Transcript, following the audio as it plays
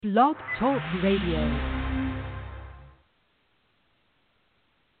Blog Talk Radio.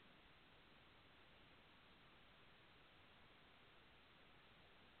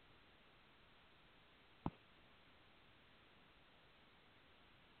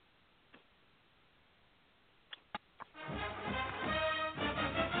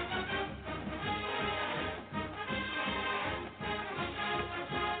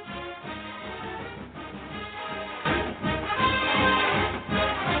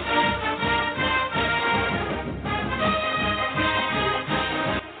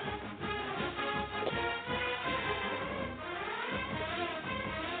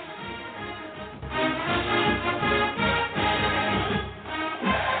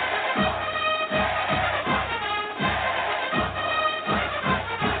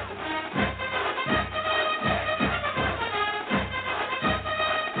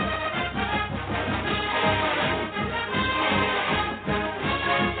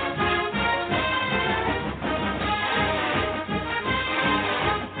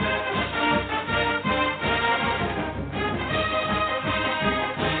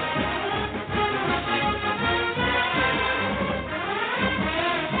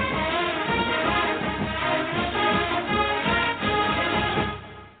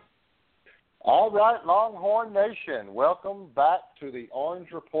 All right, Longhorn Nation, welcome back to the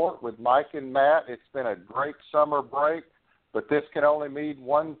Orange Report with Mike and Matt. It's been a great summer break, but this can only mean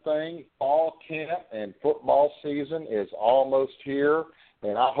one thing. Fall camp and football season is almost here,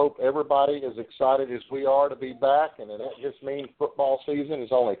 and I hope everybody is excited as we are to be back, and that just means football season is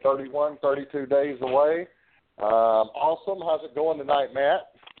only 31, 32 days away. Awesome. How's it going tonight,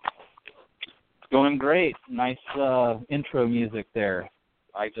 Matt? Going great. Nice intro music there.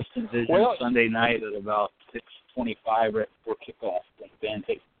 I just envisioned Sunday night at about 6:25 right before kickoff when the band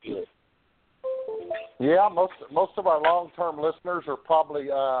takes the field. Yeah, most of our long-term listeners are probably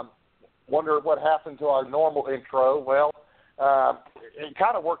wondering what happened to our normal intro. Well, it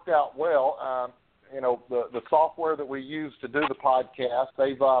kind of worked out well. The software that we use to do the podcast,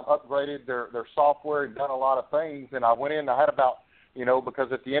 they've upgraded their software and done a lot of things. And I went in, I had about,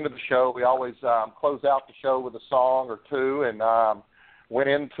 because at the end of the show, we always close out the show with a song or two, and went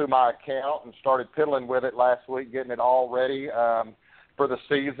into my account and started piddling with it last week, getting it all ready for the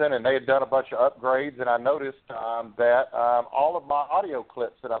season, and they had done a bunch of upgrades, and I noticed that all of my audio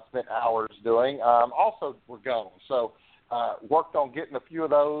clips that I've spent hours doing also were gone. So worked on getting a few of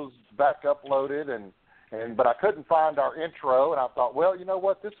those back uploaded, but I couldn't find our intro, and I thought, well, you know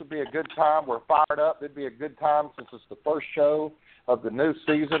what, this would be a good time. We're fired up. It'd be a good time since it's the first show of the new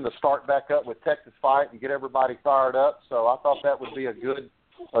season to start back up with Texas Fight and get everybody fired up. So I thought that would be a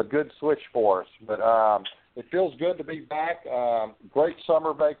good switch for us. But it feels good to be back. Great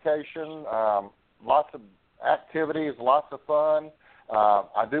summer vacation, lots of activities, lots of fun.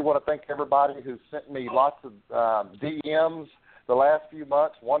 I do want to thank everybody who sent me lots of DMs the last few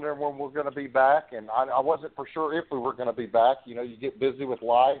months wondering when we're going to be back. And I wasn't for sure if we were going to be back. You get busy with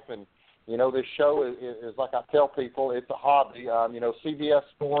life, and this show is like I tell people, it's a hobby. CBS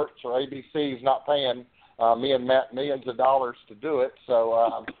Sports or ABC is not paying me and Matt millions of dollars to do it.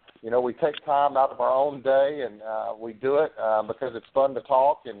 So, we take time out of our own day, and we do it because it's fun to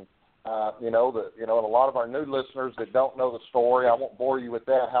talk. And, and a lot of our new listeners that don't know the story, I won't bore you with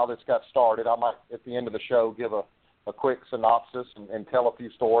that, how this got started. I might, at the end of the show, give a quick synopsis and tell a few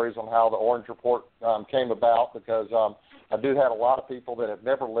stories on how the Orange Report came about, because I do have a lot of people that have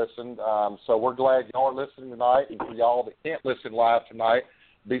never listened, so we're glad y'all are listening tonight. And for y'all that can't listen live tonight,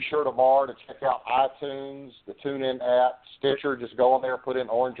 be sure tomorrow to check out iTunes, the TuneIn app, Stitcher. Just go on there, put in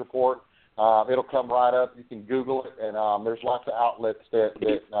Orange Report. It'll come right up. You can Google it, and there's lots of outlets that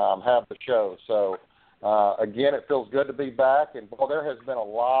have the show. So, again, it feels good to be back. And, boy, there has been a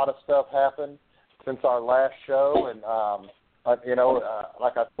lot of stuff happen since our last show. And,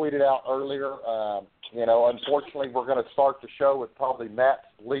 like I tweeted out earlier, unfortunately we're going to start the show with probably Matt's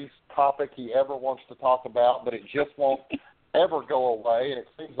least topic he ever wants to talk about, but it just won't ever go away, and it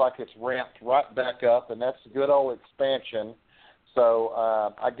seems like it's ramped right back up, and that's good old expansion. So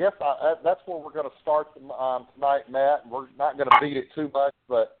I guess that's where we're going to start tonight, Matt. We're not going to beat it too much,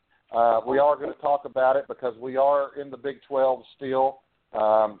 but we are going to talk about it because we are in the Big 12 still.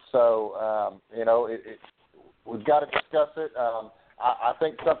 We've got to discuss it. I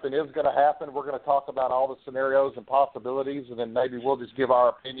think something is going to happen. We're going to talk about all the scenarios and possibilities, and then maybe we'll just give our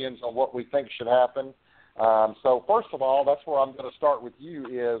opinions on what we think should happen. So first of all, that's where I'm going to start with you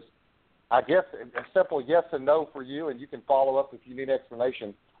is, I guess, a simple yes and no for you, and you can follow up if you need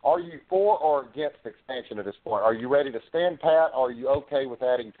explanation. Are you for or against expansion at this point? Are you ready to stand pat, or are you okay with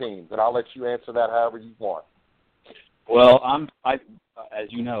adding teams? And I'll let you answer that however you want. Well, as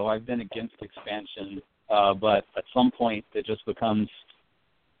you know, I've been against expansion, but at some point it just becomes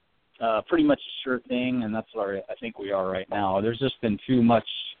pretty much a sure thing, and that's where I think we are right now. There's just been too much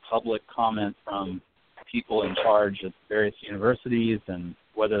public comment from people in charge at various universities, and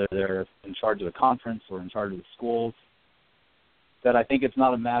whether they're in charge of the conference or in charge of the schools, that I think it's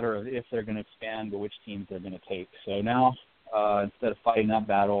not a matter of if they're going to expand, but which teams they're going to take. So now, instead of fighting that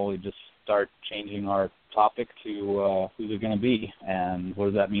battle, we just start changing our topic to who they're going to be and what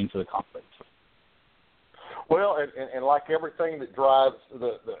does that mean to the conference. Well, and like everything that drives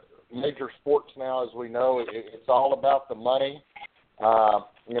the major sports now, as we know, it's all about the money.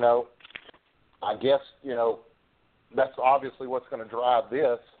 I guess, that's obviously what's going to drive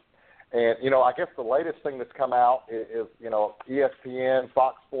this. And, I guess the latest thing that's come out is ESPN,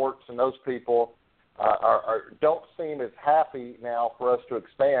 Fox Sports, and those people don't seem as happy now for us to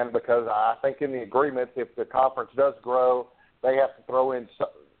expand, because I think in the agreement, if the conference does grow, they have to throw in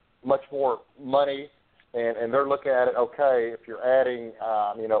much more money. And they're looking at it, okay, if you're adding,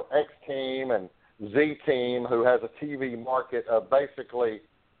 X team and Z team, who has a TV market of basically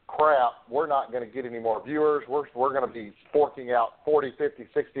crap, we're not going to get any more viewers. We're going to be forking out 40, 50,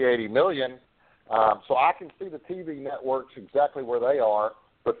 60, 80 million. So I can see the TV networks exactly where they are.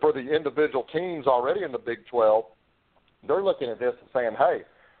 But for the individual teams already in the Big 12, they're looking at this and saying, hey,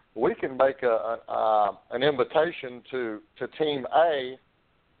 we can make an invitation to Team A.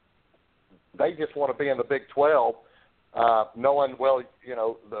 They just want to be in the Big 12, knowing, well,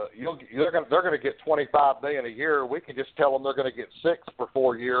 they're going to get $25 million a year. We can just tell them they're going to get 6 for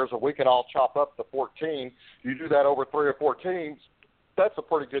 4 years, or we can all chop up to 14. You do that over 3 or 4 teams, that's a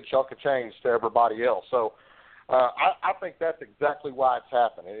pretty good chunk of change to everybody else. So I think that's exactly why it's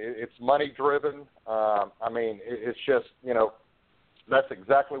happening. It's money driven. It's just, that's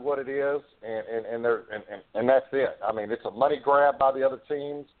exactly what it is, and that's it. It's a money grab by the other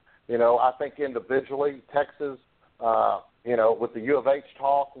teams. I think individually, Texas, with the U of H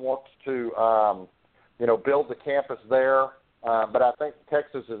talk, wants to, build the campus there. But I think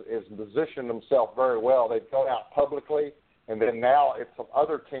Texas is positioned themselves very well. They've gone out publicly, and then now it's some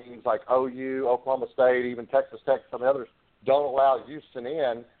other teams like OU, Oklahoma State, even Texas Tech, some others don't allow Houston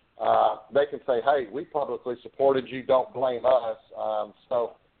in. They can say, hey, we publicly supported you, don't blame us.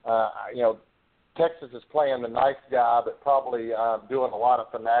 Texas is playing the nice guy, but probably doing a lot of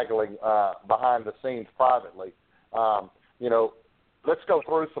finagling behind the scenes privately. Let's go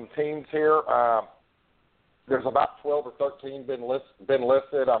through some teams here. There's about 12 or 13 been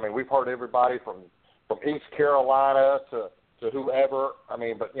listed. We've heard everybody from East Carolina to whoever.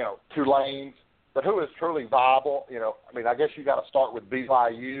 Tulane's. But who is truly viable? I guess you got to start with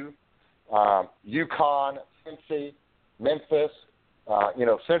BYU, UConn, Cincy, Memphis.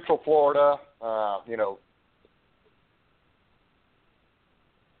 Central Florida,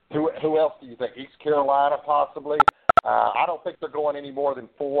 who else do you think? East Carolina, possibly. I don't think they're going any more than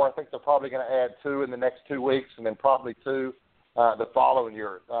 4. I think they're probably going to add 2 in the next 2 weeks, and then probably 2 the following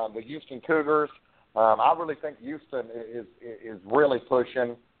year. The Houston Cougars, I really think Houston is really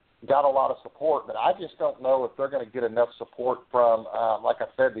pushing, got a lot of support, but I just don't know if they're going to get enough support from, like I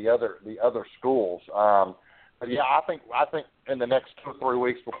said, the other schools. But yeah, I think in the next 2 or 3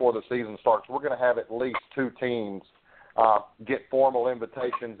 weeks before the season starts, we're going to have at least 2 teams get formal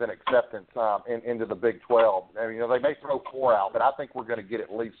invitations and acceptance into the Big 12. They may throw 4 out, but I think we're going to get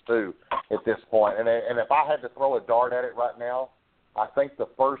at least 2 at this point. And if I had to throw a dart at it right now, I think the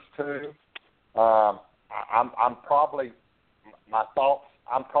first 2, I'm probably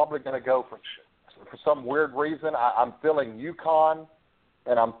going to go for some weird reason. I'm feeling UConn,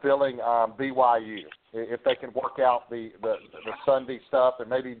 and I'm feeling BYU. If they can work out the Sunday stuff, and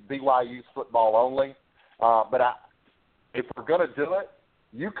maybe BYU's football only. But if we're going to do it,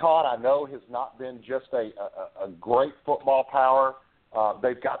 UConn, I know, has not been just a great football power.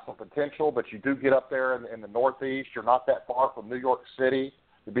 They've got some potential, but you do get up there in the Northeast. You're not that far from New York City.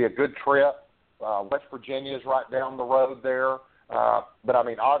 It'd be a good trip. West Virginia is right down the road there. But,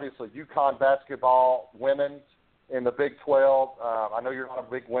 obviously, UConn basketball, women's, in the Big 12, I know you're not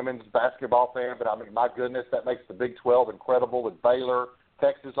a big women's basketball fan, but my goodness, that makes the Big 12 incredible with Baylor,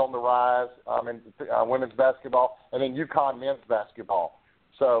 Texas on the rise, in women's basketball, and then UConn men's basketball.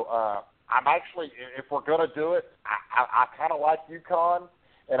 So I'm actually, if we're going to do it, I kind of like UConn,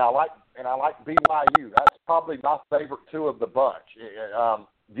 and I like BYU. That's probably my favorite 2 of the bunch.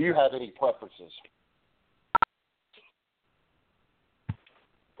 Do you have any preferences?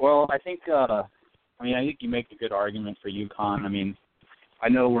 Well, I think I think you make a good argument for UConn. I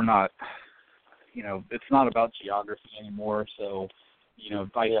know we're not, it's not about geography anymore, so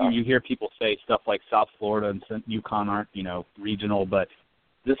You hear people say stuff like South Florida and UConn aren't, regional, but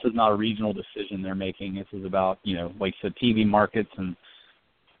this is not a regional decision they're making. This is about, like you said, TV markets and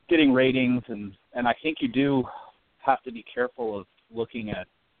getting ratings. And I think you do have to be careful of looking at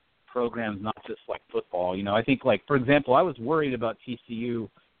programs, not just like football. I think, like, for example, I was worried about TCU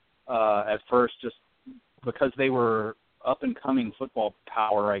at first just because they were up-and-coming football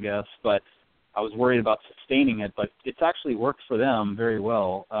power, I guess, but I was worried about sustaining it, but it's actually worked for them very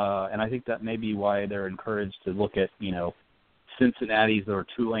well, and I think that may be why they're encouraged to look at, Cincinnati's or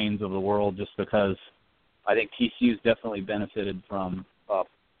Tulane's of the world, just because I think TCU's definitely benefited from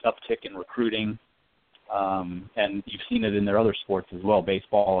uptick in recruiting, and you've seen it in their other sports as well,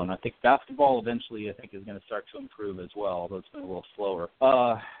 baseball, and I think basketball eventually is going to start to improve as well, although it's been a little slower.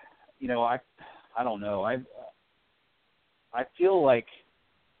 I don't know. I feel like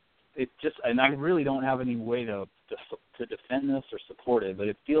it just, and I really don't have any way to defend this or support it, but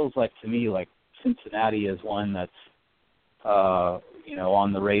it feels like to me like Cincinnati is one that's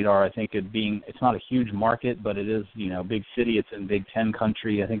on the radar. I think it's not a huge market, but it is big city. It's in Big Ten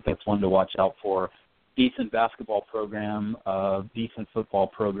country. I think that's one to watch out for. Decent basketball program, decent football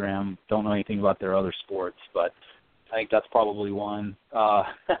program. Don't know anything about their other sports, but I think that's probably one.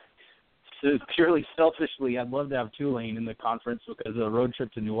 So purely selfishly, I'd love to have Tulane in the conference because a road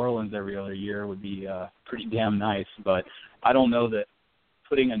trip to New Orleans every other year would be pretty damn nice. But I don't know that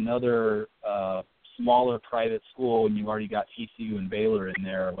putting another smaller private school when you've already got TCU and Baylor in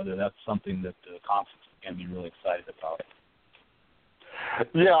there, whether that's something that the conference can be really excited about.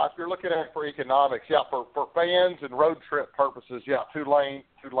 Yeah, if you're looking at it for economics, for fans and road trip purposes, Tulane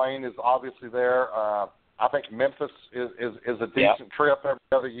is obviously there. I think Memphis is a decent trip every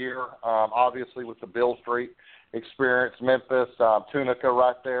other year, obviously with the Bill Street experience. Memphis, Tunica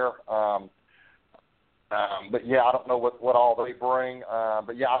right there. But, I don't know what all they bring.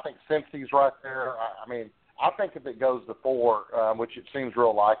 But, I think Cincy's right there. I think if it goes to 4, which it seems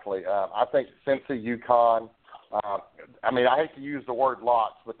real likely, I think Cincy, UConn, I hate to use the word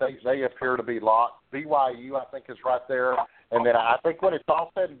locks, but they appear to be locked. BYU, I think, is right there. And then I think when it's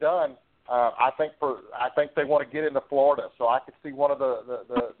all said and done, I think they want to get into Florida, so I could see one of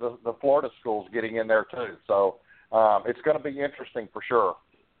the Florida schools getting in there too. So it's going to be interesting for sure.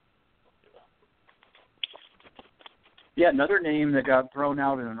 Yeah, another name that got thrown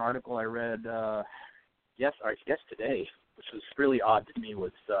out in an article I read, yes today, which was really odd to me,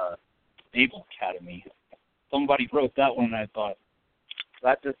 was Naval Academy. Somebody wrote that one, and I thought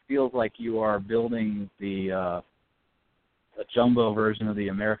that just feels like you are building a jumbo version of the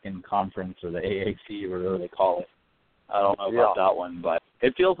American Conference or the AAC or whatever they call it. I don't know about that one, but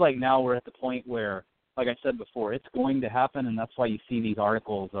it feels like now we're at the point where, like I said before, it's going to happen, and that's why you see these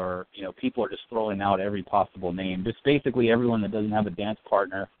articles are, people are just throwing out every possible name. Just basically everyone that doesn't have a dance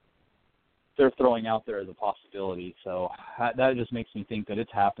partner, they're throwing out there as a possibility. So that just makes me think that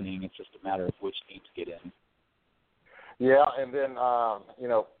it's happening. It's just a matter of which teams get in. Yeah, and then,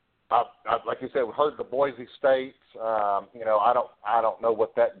 like you said, we heard the Boise State. I don't know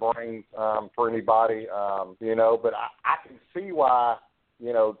what that brings for anybody, but I can see why,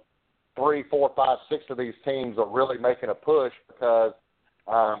 3, 4, 5, 6 of these teams are really making a push because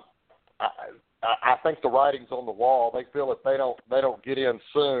I think the writing's on the wall. They feel if they don't get in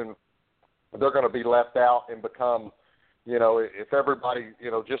soon, they're going to be left out and become, if everybody,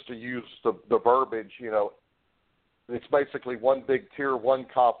 just to use the verbiage, it's basically one big Tier 1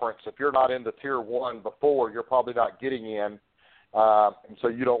 conference. If you're not into Tier 1 before, you're probably not getting in, and so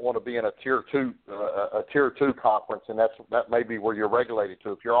you don't want to be in a Tier 2 conference, and that may be where you're regulated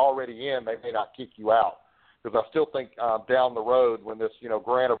to. If you're already in, they may not kick you out. Because I still think down the road when this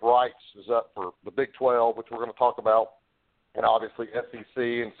grant of rights is up for the Big 12, which we're going to talk about, and obviously SEC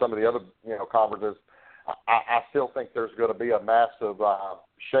and some of the other conferences, I still think there's going to be a massive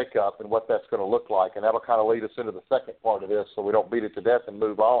shakeup in what that's going to look like, and that'll kind of lead us into the second part of this, so we don't beat it to death and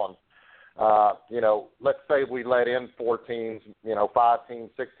move on. Let's say we let in 4 teams, 5 teams,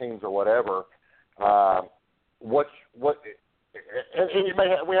 6 teams, or whatever. And you may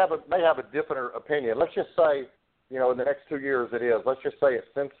have a different opinion. Let's just say, in the next 2 years it is. Let's just say it's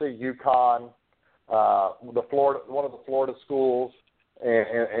Cincy, UConn, one of the Florida schools,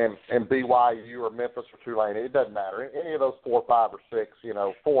 and BYU or Memphis or Tulane. It doesn't matter. Any of those 4, 5, or 6,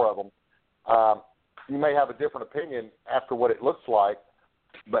 4 of them. You may have a different opinion after what it looks like,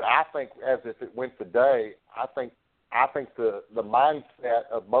 but I think as if it went today, I think the mindset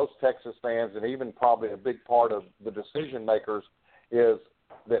of most Texas fans and even probably a big part of the decision makers is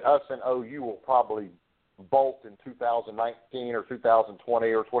that us and OU will probably bolt in 2019 or 2020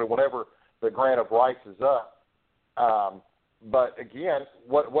 or 20, whatever the grant of rights is up. But again,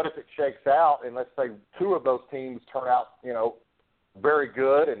 what if it shakes out and let's say two of those teams turn out, very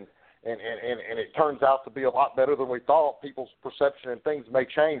good and it turns out to be a lot better than we thought? People's perception and things may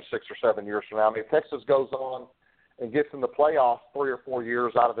change 6 or 7 years from now. I mean, if Texas goes on and gets in the playoffs 3 or 4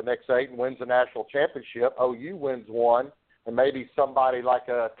 years out of the next 8 and wins the national championship, OU wins one, and maybe somebody like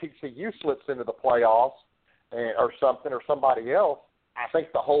TCU slips into the playoffs or something, or somebody else, I think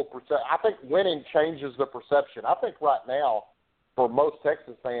I think winning changes the perception. I think right now, for most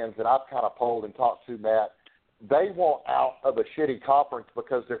Texas fans that I've kind of polled and talked to, Matt, they want out of a shitty conference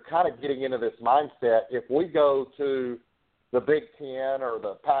because they're kind of getting into this mindset. If we go to the Big Ten or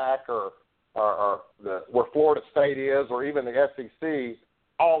the PAC or where Florida State is, or even the SEC,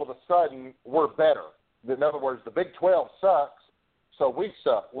 all of a sudden we're better. In other words, the Big 12 sucks, so we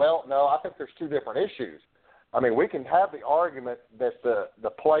suck. Well, no, I think there's two different issues. I mean, we can have the argument that the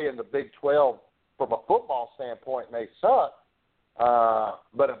play in the Big 12 from a football standpoint may suck,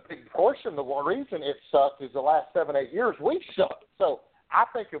 but a big portion, the reason it sucked is the last 7, 8 years we sucked. So I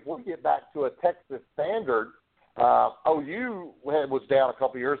think if we get back to a Texas standard, OU was down a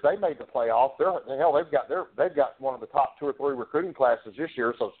couple of years. They made the playoffs. They've got one of the top 2 or 3 recruiting classes this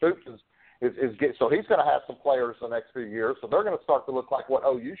year. So Stoops so he's going to have some players the next few years. So they're going to start to look like what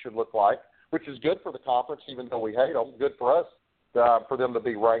OU should look like, which is good for the conference, even though we hate them. Good for us for them to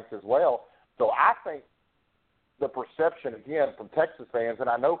be ranked as well. So I think the perception, again, from Texas fans, and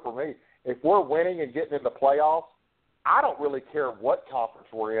I know for me, if we're winning and getting in the playoffs, I don't really care what conference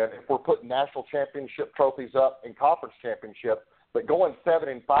we're in. If we're putting national championship trophies up in conference championship, but going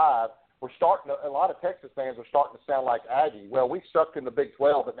 7-5, a lot of Texas fans are starting to sound like Aggie. Well, we sucked in the Big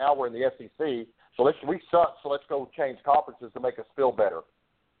 12, but now we're in the SEC, so we suck, so let's go change conferences to make us feel better.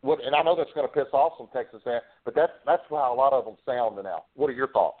 And I know that's going to piss off some Texas fans, but that's how a lot of them sound now. What are your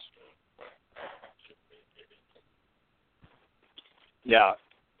thoughts? Yeah,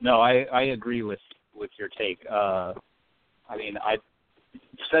 no, I agree with your take. I mean,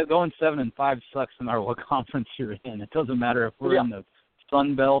 going 7-5 sucks no matter what conference you're in. It doesn't matter if we're in the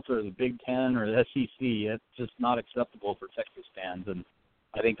Sun Belt or the Big Ten or the SEC. It's just not acceptable for Texas fans, and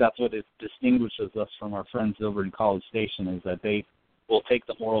I think that's what it distinguishes us from our friends over in College Station, is that they will take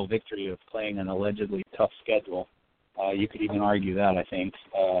the moral victory of playing an allegedly tough schedule. You could even argue that, I think,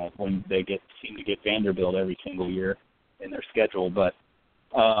 when they seem to get Vanderbilt every single year in their schedule. But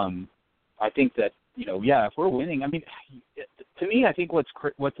I think that, if we're winning, I mean, to me, I think what's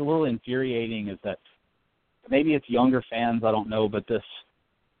a little infuriating is that maybe it's younger fans, I don't know, but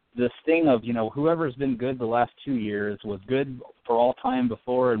this thing of, whoever's been good the last 2 years was good for all time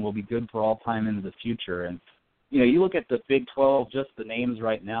before and will be good for all time into the future. And, you look at the Big 12, just the names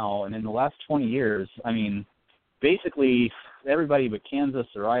right now, and in the last 20 years, I mean, basically everybody but Kansas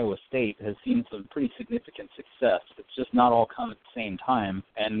or Iowa State has seen some pretty significant success. It's just not all come at the same time.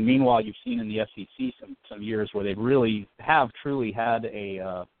 And meanwhile, you've seen in the SEC some years where they really have truly had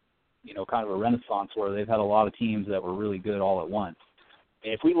a, kind of a renaissance where they've had a lot of teams that were really good all at once.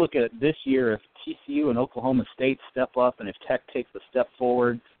 And if we look at this year, if TCU and Oklahoma State step up, and if Tech takes a step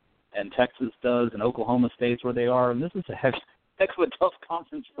forward, and Texas does, and Oklahoma State's where they are, and this is a heck of a tough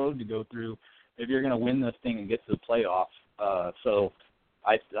conference road to go through if you're going to win this thing and get to the playoffs. So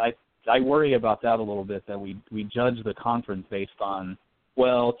I worry about that a little bit, that we judge the conference based on,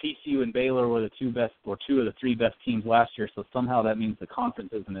 well, TCU and Baylor were the two of the 3 best teams last year, so somehow that means the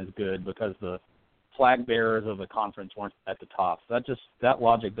conference isn't as good because the flag bearers of the conference weren't at the top. So that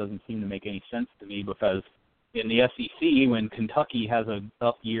logic doesn't seem to make any sense to me, because in the SEC, when Kentucky has an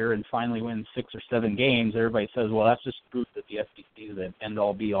up year and finally wins 6 or 7 games, everybody says, well, that's just proof that the SEC is the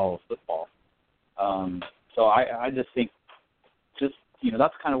end-all, be-all of football. So I just think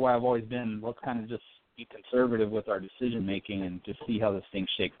that's kind of why I've always been, let's kind of just be conservative with our decision-making and just see how this thing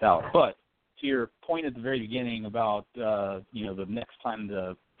shakes out. But to your point at the very beginning about, the next time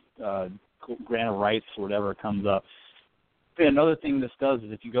the grant of rights or whatever comes up, another thing this does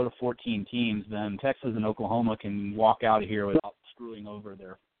is if you go to 14 teams, then Texas and Oklahoma can walk out of here without screwing over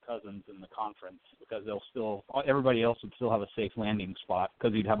their cousins in the conference, because everybody else would still have a safe landing spot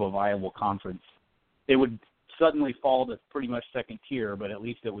because you'd have a viable conference. It would suddenly fall to pretty much second tier, but at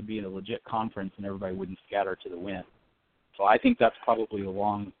least it would be a legit conference and everybody wouldn't scatter to the wind. So I think that's probably a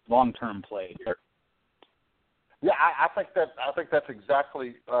long-term play here. Yeah, I think that's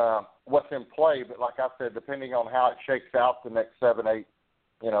exactly what's in play. But like I said, depending on how it shakes out the next 7, 8,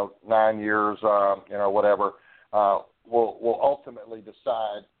 9 years, whatever, will ultimately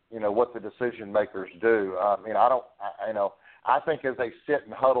decide, what the decision makers do. I think as they sit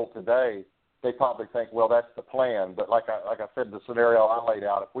and huddle today, they probably think, well, that's the plan. But like I said, the scenario I laid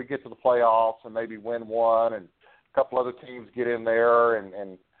out, if we get to the playoffs and maybe win one and couple other teams get in there,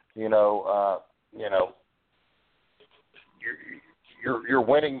 and you're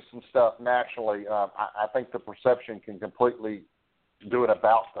winning some stuff nationally. I think the perception can completely do an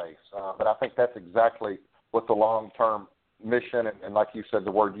about face. But I think that's exactly what the long-term mission, and like you said,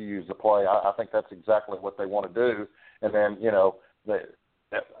 the word you used, the play, I think that's exactly what they want to do. And then,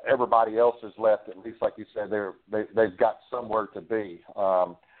 everybody else is left, at least like you said, they've got somewhere to be. I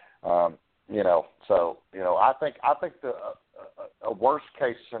think a worst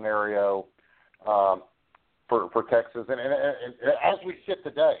case scenario for Texas, and as we sit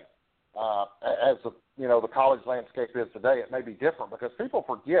today, as the college landscape is today, it may be different because people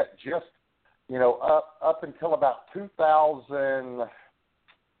forget just up until about 2000.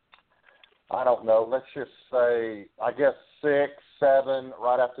 I don't know. Let's just say, I guess 6, 7.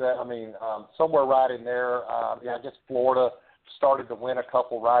 Right after that, somewhere right in there. I guess Florida started to win a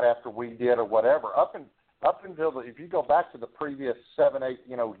couple right after we did, or whatever. Up until if you go back to the previous 7, 8,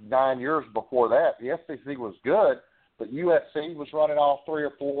 9 years before that, the SEC was good, but USC was running off 3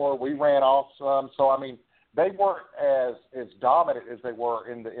 or 4. We ran off some. So they weren't as dominant as they were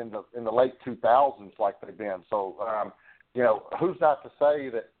in the late 2000s like they've been. So who's not to say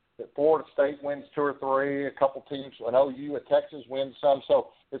that Florida State wins 2 or 3, a couple teams, an OU at Texas wins some.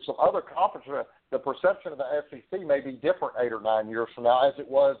 So it's some other conferences. The perception of the SEC may be different 8 or 9 years from now as it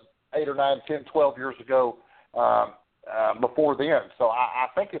was 8 or 9, 10, 12 years ago before then. So I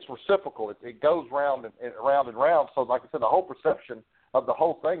think it's reciprocal. It goes round and round and round. So like I said, the whole perception of the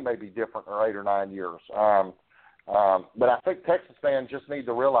whole thing may be different in 8 or 9 years. But I think Texas fans just need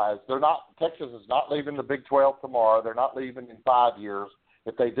to realize Texas is not leaving the Big 12 tomorrow. They're not leaving in 5 years.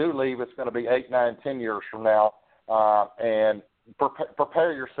 If they do leave, it's going to be 8, 9, 10 years from now. And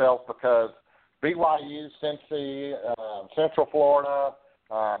prepare yourself because BYU, Cincy, Central Florida,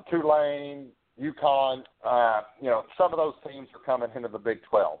 Tulane, UConn, some of those teams are coming into the Big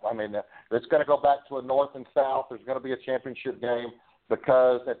 12. It's going to go back to a north and south. There's going to be a championship game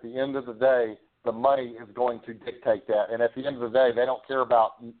because at the end of the day, the money is going to dictate that. And at the end of the day, they don't care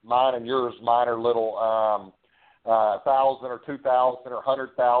about mine and yours minor little $1,000 or $2,000 or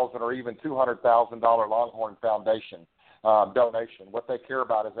 $100,000 or even $200,000 Longhorn Foundation donation. What they care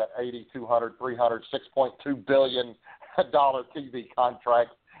about is that $80, $200, $300, $6.2 billion TV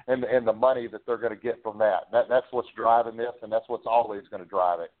contract and the money that they're going to get from that. That's what's driving this, and that's what's always going to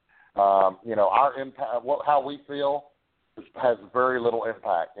drive it. Our impact, how we feel, has very little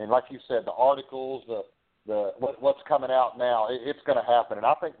impact. And like you said, the articles, what's coming out now, it's going to happen. And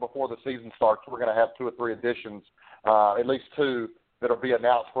I think before the season starts, we're going to have 2 or 3 editions, at least 2, that will be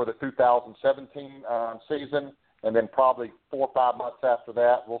announced for the 2017 season. And then probably 4 or 5 months after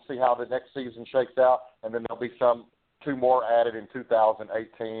that, we'll see how the next season shakes out. And then there'll be 2 more added in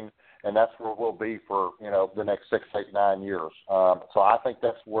 2018. And that's where we'll be for, the next 6, 8, 9 years. So I think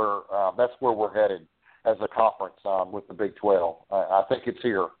that's where we're headed as a conference with the Big 12. I think it's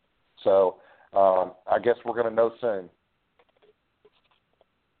here. So I guess we're going to know soon.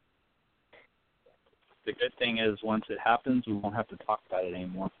 The good thing is once it happens, we won't have to talk about it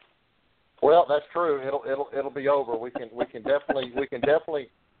anymore. Well, that's true. It'll be over. We can definitely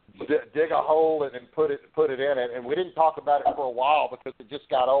dig a hole and put it in it. And we didn't talk about it for a while because it just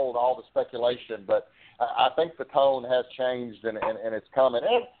got old, all the speculation. But I think the tone has changed and it's coming.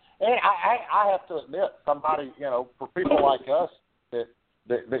 And I have to admit, somebody, for people like us that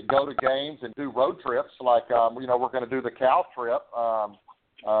go to games and do road trips, like we're going to do the Cal trip.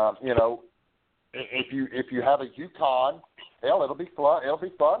 If you have a UConn, hell, it'll be fun. It'll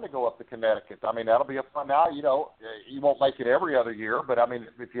be fun to go up to Connecticut. That'll be a fun. Now, you won't make it every other year, but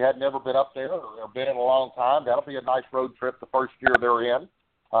if you had never been up there or been in a long time, that'll be a nice road trip the first year they're in.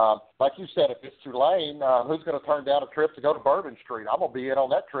 Like you said, if it's Tulane, who's going to turn down a trip to go to Bourbon Street? I'm going to be in on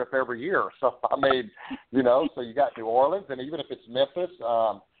that trip every year. So, so you got New Orleans, and even if it's Memphis,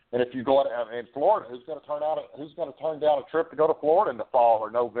 and if you go in Florida, who's going to turn down a trip to go to Florida in the fall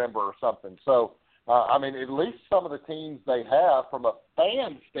or November or something? So, at least some of the teams they have, from a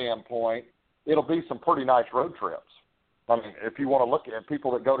fan standpoint, it'll be some pretty nice road trips. If you want to look at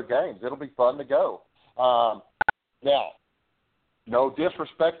people that go to games, it'll be fun to go. Now, no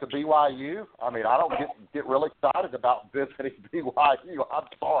disrespect to BYU. I don't get really excited about visiting BYU. I'm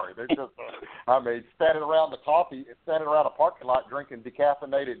sorry. They're just, standing around a parking lot drinking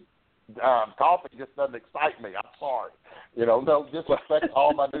decaffeinated coffee just doesn't excite me. I'm sorry. No disrespect to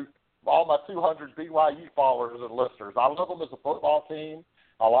all my 200 BYU followers and listeners. I love them as a football team.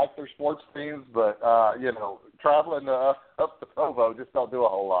 I like their sports teams, but traveling up to Provo just don't do a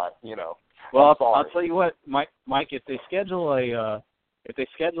whole lot. Well, I'll tell you what, Mike. If they schedule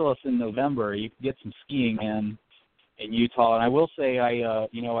us in November, you can get some skiing in. in Utah. And I will say, at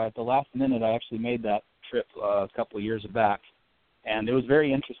the last minute, I actually made that trip a couple of years back, and it was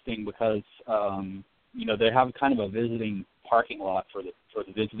very interesting because they have kind of a visiting parking lot for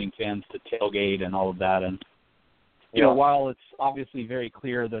the visiting fans to tailgate and all of that. And while it's obviously very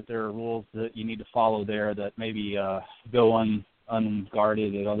clear that there are rules that you need to follow there that maybe go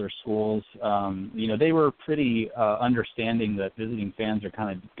unguarded at other schools, they were pretty understanding that visiting fans are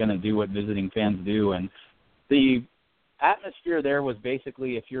kind of going to do what visiting fans do. And the atmosphere there was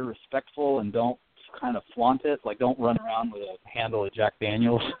basically, if you're respectful and don't kind of flaunt it, like don't run around with a handle of Jack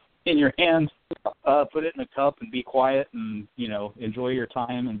Daniels in your hand, put it in a cup and be quiet and, enjoy your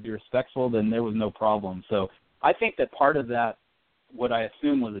time and be respectful, then there was no problem. So I think that part of that, what I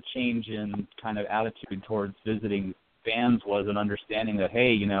assume was a change in kind of attitude towards visiting fans, was an understanding that,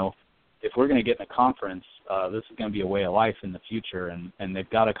 hey, if we're going to get in a conference, this is going to be a way of life in the future, and they've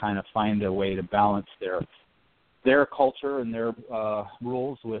got to kind of find a way to balance their culture and their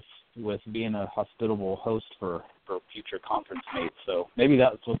rules with being a hospitable host for future conference mates. So maybe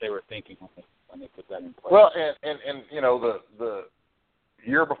that's what they were thinking when they put that in place. Well, and the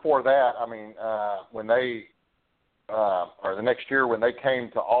year before that, when they or the next year when they came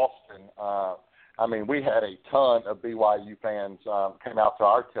to Austin, we had a ton of BYU fans came out to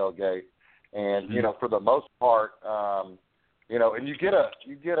our tailgate, and for the most part, and you get a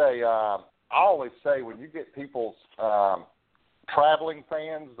I always say, when you get people's traveling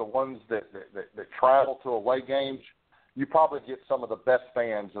fans, the ones that travel to away games, you probably get some of the best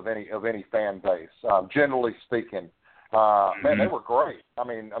fans of any fan base. Generally speaking, man, they were great.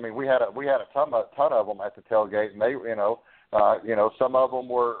 We had a ton of them at the tailgate, and they, some of them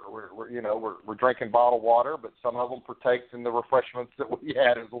were drinking bottled water, but some of them partaked in the refreshments that we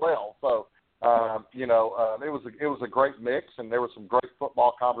had as well. So. It was a great mix, and there was some great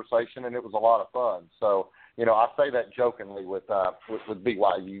football conversation, and it was a lot of fun. So, I say that jokingly with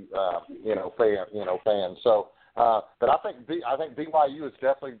BYU, fans. So, but I think BYU is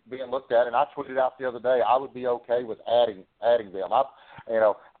definitely being looked at, and I tweeted out the other day I would be okay with adding them. I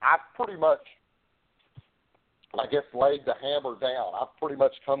pretty much, laid the hammer down. I've pretty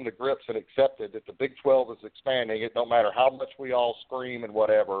much come to grips and accepted that the Big 12 is expanding. It don't matter how much we all scream and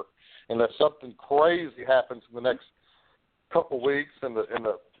whatever. Unless something crazy happens in the next couple of weeks and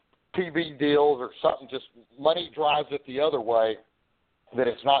the TV deals or something, just money drives it the other way, that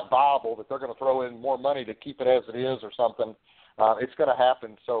it's not viable, that they're going to throw in more money to keep it as it is or something, it's going to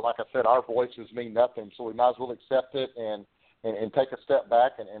happen. So, like I said, our voices mean nothing, so we might as well accept it and take a step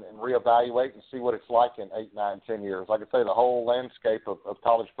back and reevaluate and see what it's like in 8, 9, 10 years. Like I say, the whole landscape of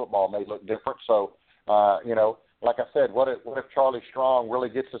college football may look different. So, like I said, what if Charlie Strong really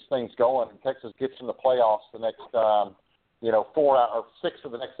gets his things going and Texas gets in the playoffs the next, 4 or 6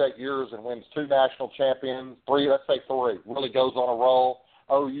 of the next 8 years and wins 2 national champions, 3, let's say 3, really goes on a roll.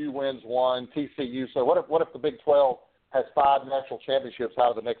 OU wins 1, TCU. So what if the Big 12 has 5 national championships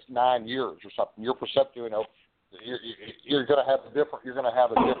out of the next 9 years or something? You're perceptive, you're going to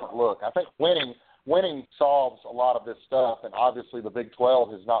have a different look. I think winning solves a lot of this stuff, and obviously the Big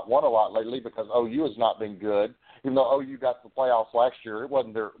 12 has not won a lot lately because OU has not been good. Even though OU got to the playoffs last year, it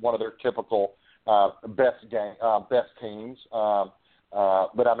wasn't one of their typical best teams. But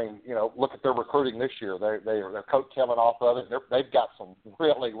look at their recruiting this year. They're coattailing off of it. They've got some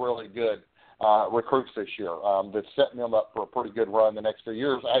really, really good recruits this year that's setting them up for a pretty good run the next few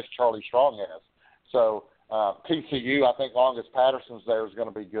years, as Charlie Strong has. So TCU, I think, long as Patterson's there, is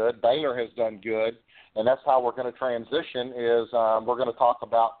going to be good. Baylor has done good, and that's how we're going to transition. Is we're going to talk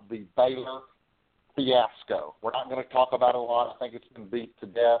about the Baylor fiasco. We're not going to talk about it a lot. I think it's been beat to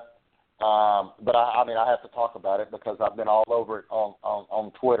death. But I have to talk about it because I've been all over it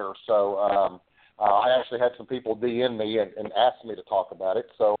on Twitter. So I actually had some people DM me and ask me to talk about it.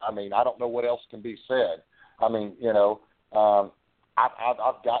 So I don't know what else can be said. I know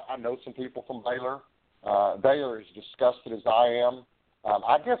some people from Baylor. Baylor is disgusted as I am.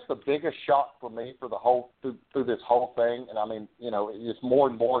 I guess the biggest shock for me for the whole through this whole thing, and it's more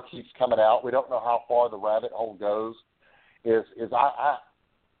and more keeps coming out. We don't know how far the rabbit hole goes.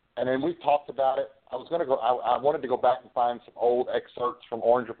 And then we talked about it. I wanted to go back and find some old excerpts from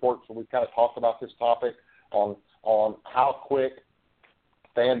Orange Reports where we kind of talked about this topic on how quick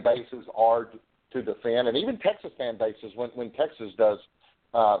fan bases are to defend, and even Texas fan bases when Texas does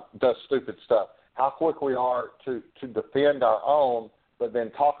stupid stuff. How quick we are to defend our own, but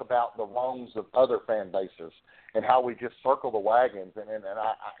then talk about the wrongs of other fan bases and how we just circle the wagons. And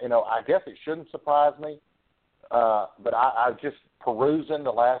I guess it shouldn't surprise me, but I just perusing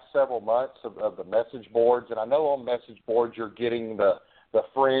the last several months of the message boards, and I know on message boards you're getting the the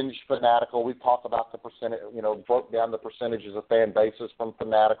fringe fanatical. We talked about the percentage, broke down the percentages of fan bases from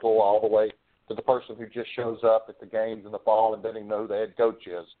fanatical all the way to the person who just shows up at the games in the fall and doesn't even know who the head coach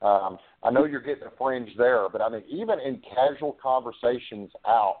is. I know you're getting a fringe there, but I mean, even in casual conversations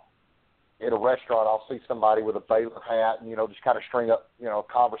out at a restaurant, I'll see somebody with a Baylor hat and, just kind of string up, a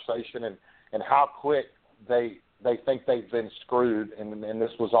conversation and how quick they think they've been screwed and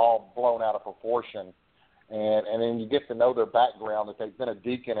this was all blown out of proportion. And then you get to know their background, that they've been a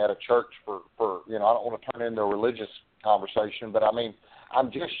deacon at a church for I don't want to turn it into a religious conversation, but I mean, I'm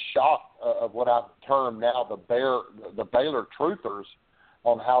just shocked of what I've termed now the Baylor truthers,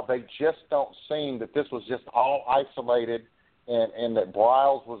 on how they just don't seem that this was just all isolated and that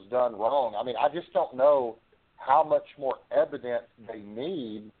Briles was done wrong. I mean, I just don't know how much more evidence they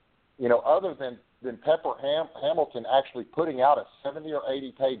need, other than Pepper Hamilton actually putting out a 70 or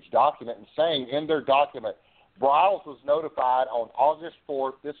 80-page document and saying in their document, Briles was notified on August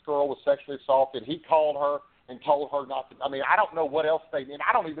 4th, this girl was sexually assaulted. He called her and told her not to. I mean, I don't know what else they need.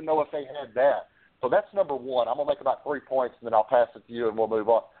 I don't even know if they had that. So that's number one. I'm going to make about 3 points, and then I'll pass it to you, and we'll move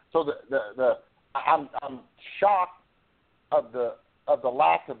on. So I'm shocked of the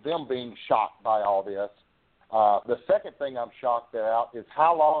lack of them being shocked by all this. The second thing I'm shocked about is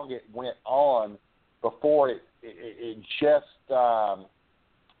how long it went on before it just, I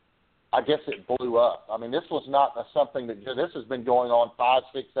guess it blew up. I mean, this was not something that this has been going on 5,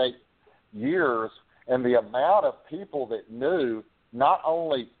 6, 8 years, and the amount of people that knew, not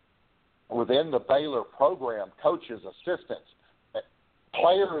only within the Baylor program, coaches, assistants,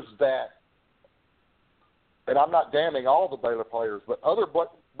 players that, and I'm not damning all the Baylor players, but other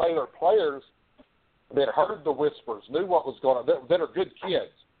Baylor players that heard the whispers, knew what was going on, that are good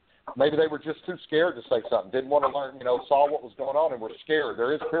kids. Maybe they were just too scared to say something, didn't want to learn, saw what was going on and were scared.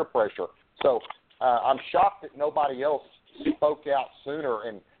 There is peer pressure. So I'm shocked that nobody else spoke out sooner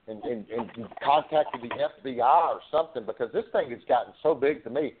and contacted the FBI or something, because this thing has gotten so big to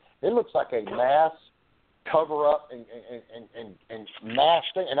me. It looks like a mass cover-up and mass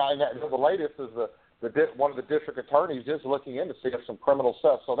thing. And the latest is one of the district attorneys is looking into seeing some criminal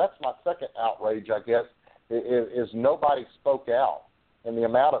stuff. So that's my second outrage, I guess, is nobody spoke out. And the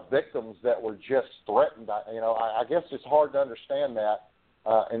amount of victims that were just threatened, I guess it's hard to understand that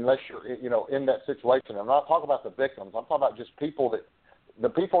unless you're, in that situation. I'm not talking about the victims. I'm talking about just the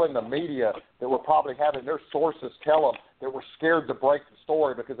people in the media that were probably having their sources tell them that were scared to break the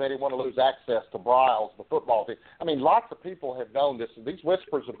story because they didn't want to lose access to Briles, the football team. I mean, lots of people have known this. These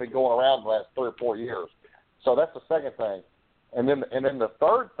whispers have been going around the last 3 or 4 years. So that's the second thing. And then the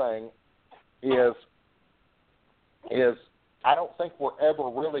third thing is I don't think we're ever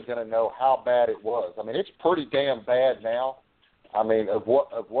really going to know how bad it was. I mean, it's pretty damn bad now. I mean, of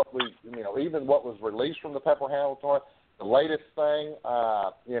what we, even what was released from the Pepper Hamilton, the latest thing,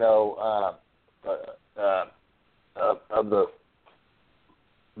 of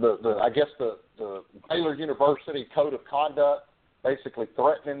I guess the Baylor University Code of Conduct, basically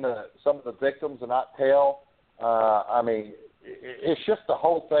threatening some of the victims to not tell. I mean, it's just the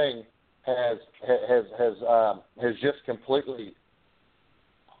whole thing has just completely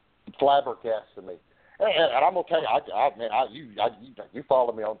flabbergasted me. And I'm gonna tell you, you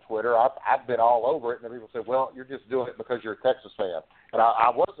follow me on Twitter. I've been all over it, and people say, "Well, you're just doing it because you're a Texas fan." And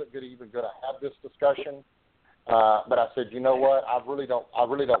I wasn't even going to have this discussion, but I said, you know what? I really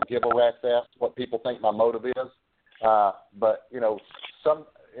don't give a rat's ass what people think my motive is. But some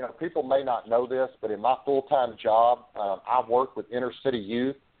people may not know this, but in my full-time job, I work with inner city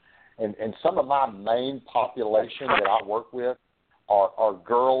youth, and some of my main population that I work with are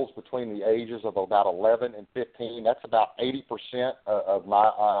girls between the ages of about 11 and 15. That's about 80% of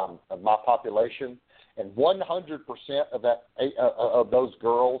my population, and 100% of that of those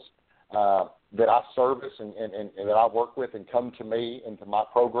girls that I service and that I work with and come to me into my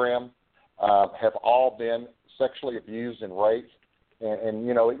program have all been sexually abused and raped. And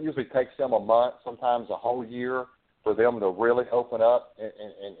it usually takes them a month, sometimes a whole year, for them to really open up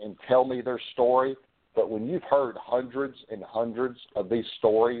and tell me their story. But when you've heard hundreds and hundreds of these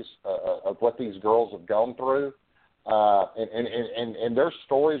stories of what these girls have gone through, and their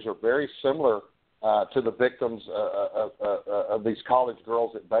stories are very similar to the victims of these college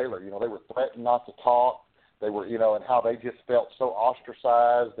girls at Baylor. They were threatened not to talk. They were, and how they just felt so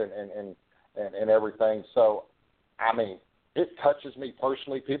ostracized and everything. So, I mean, it touches me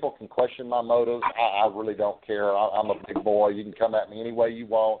personally. People can question my motives. I really don't care. I'm a big boy. You can come at me any way you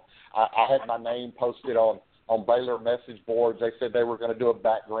want. I had my name posted on on Baylor message boards. They said they were going to do a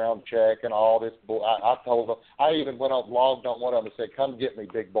background check and all this. I told them. I even logged on one of them and said, "Come get me,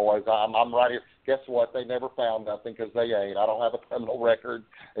 big boys. I'm right here." Guess what? They never found nothing because they ain't. I don't have a criminal record.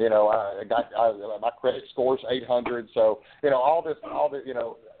 My credit score's 800. So all this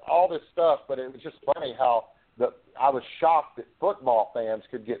stuff. But it was just funny how I was shocked that football fans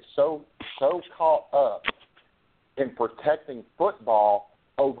could get so caught up in protecting football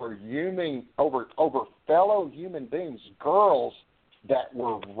over fellow human beings, girls that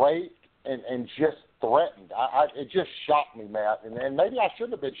were raped and just threatened. It just shocked me, Matt. And maybe I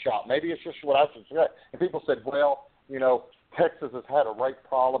shouldn't have been shocked. Maybe it's just what I should say. And people said, well, Texas has had a rape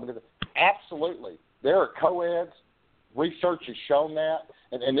problem. Absolutely. There are co-eds. Research has shown that.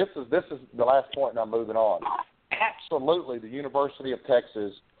 And this is the last point, and I'm moving on. Absolutely, the University of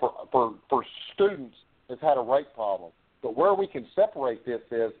Texas, for students, has had a rape problem. But where we can separate this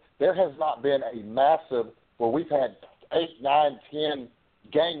is there has not been a massive where we've had 8, 9, 10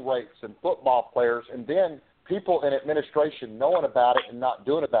 gang rapes and football players, and then people in administration knowing about it and not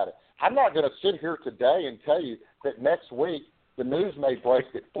doing about it. I'm not going to sit here today and tell you that next week the news may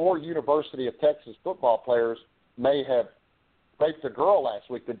break that 4 University of Texas football players may have raped a girl last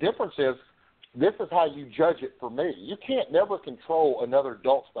week. The difference is this is how you judge it for me. You can't never control another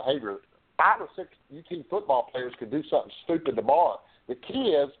adult's behavior. 5 or 6 UT football players could do something stupid tomorrow. The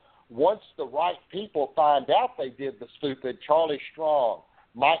key is once the right people find out they did the stupid, Charlie Strong,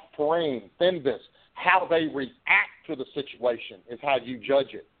 Mike Perrine, Fenvis, how they react to the situation is how you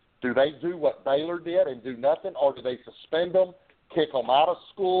judge it. Do they do what Baylor did and do nothing, or do they suspend them, kick them out of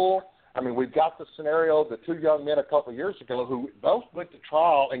school? I mean, we've got the scenario, the 2 young men a couple of years ago who both went to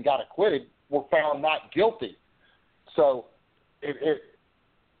trial and got acquitted were found not guilty. So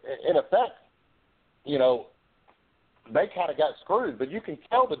in effect, they kind of got screwed. But you can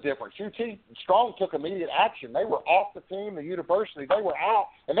tell the difference. UT Strong took immediate action. They were off the team, the university. They were out,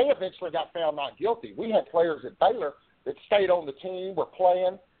 and they eventually got found not guilty. We had players at Baylor that stayed on the team, were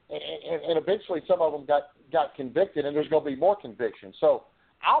playing, and eventually some of them got convicted, and there's going to be more convictions. So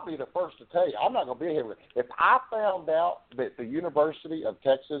I'll be the first to tell you, I'm not going to be here. If I found out that the University of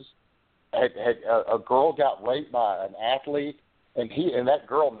Texas had a girl got raped by an athlete, and that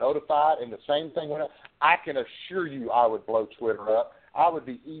girl notified, and the same thing went up, I can assure you I would blow Twitter up. I would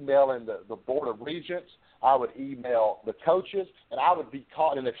be emailing the Board of Regents. I would email the coaches, and I would be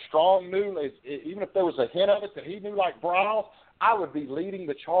caught. And if Strong knew, even if there was a hint of it that he knew like Bryles, I would be leading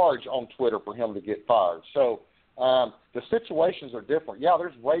the charge on Twitter for him to get fired. So the situations are different. Yeah,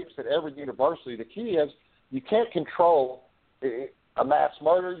 there's rapes at every university. The key is you can't control a mass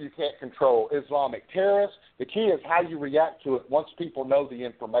murder. You can't control Islamic terrorists. The key is how you react to it once people know the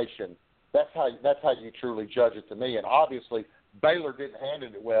information. That's how you truly judge it to me. And obviously, Baylor didn't handle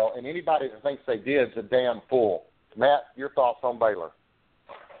it well, and anybody that thinks they did is a damn fool. Matt, your thoughts on Baylor?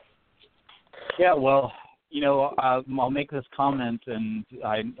 Yeah, well, I'll make this comment, and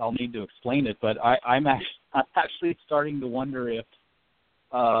I'll need to explain it, but I'm actually starting to wonder if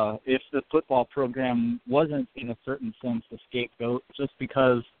the football program wasn't, in a certain sense, a scapegoat, just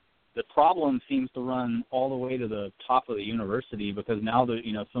because the problem seems to run all the way to the top of the university, because now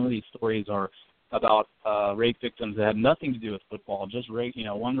some of these stories are about rape victims that have nothing to do with football, just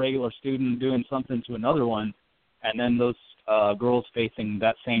one regular student doing something to another one, and then those girls facing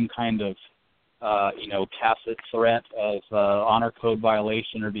that same kind of tacit threat of honor code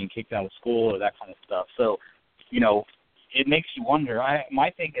violation or being kicked out of school or that kind of stuff. So, it makes you wonder. My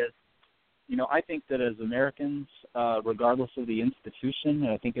thing is, I think that as Americans, regardless of the institution,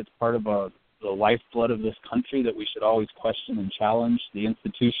 I think it's part of the lifeblood of this country that we should always question and challenge the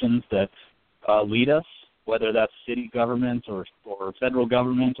institutions that lead us, whether that's city government or federal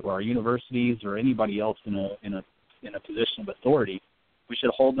government or our universities or anybody else in a position of authority. We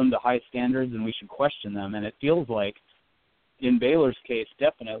should hold them to high standards and we should question them. And it feels like, in Baylor's case,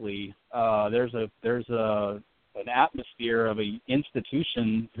 definitely there's an atmosphere of an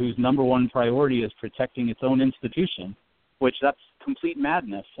institution whose number one priority is protecting its own institution, which that's complete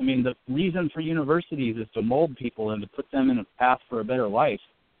madness. I mean, the reason for universities is to mold people and to put them in a path for a better life.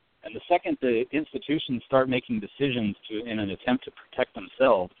 And the second the institutions start making decisions in an attempt to protect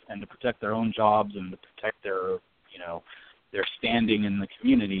themselves and to protect their own jobs and to protect their standing in the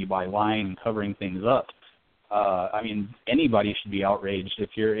community by lying and covering things up, anybody should be outraged. If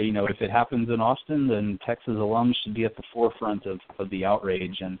if it happens in Austin, then Texas alums should be at the forefront of the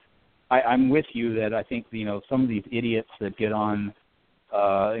outrage. And I'm with you that I think, some of these idiots that get on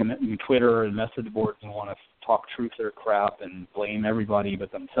in Twitter and message boards and want to talk truth or crap and blame everybody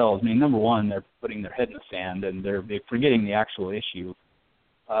but themselves. I mean, number one, they're putting their head in the sand and they're forgetting the actual issue.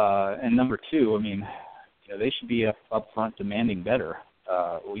 And number two, they should be up front demanding better.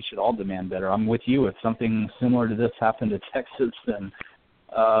 We should all demand better. I'm with you. If something similar to this happened to Texas, then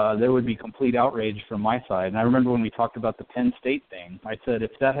there would be complete outrage from my side. And I remember when we talked about the Penn State thing, I said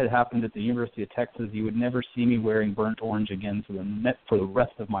if that had happened at the University of Texas, you would never see me wearing burnt orange again for the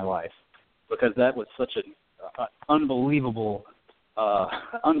rest of my life, because that was such an unbelievable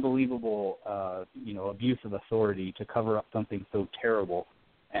abuse of authority to cover up something so terrible.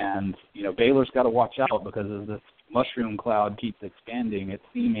 And, Baylor's got to watch out, because as this mushroom cloud keeps expanding, it's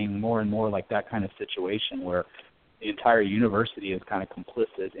seeming more and more like that kind of situation where the entire university is kind of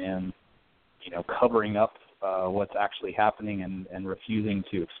complicit in, covering up what's actually happening and refusing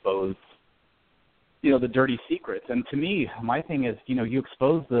to expose, the dirty secrets. And to me, my thing is, you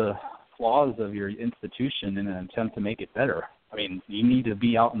expose the flaws of your institution in an attempt to make it better. I mean, you need to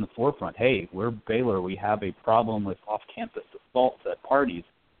be out in the forefront. Hey, we're Baylor. We have a problem with off-campus assaults at parties.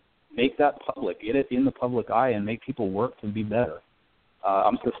 Make that public. Get it in the public eye and make people work to be better.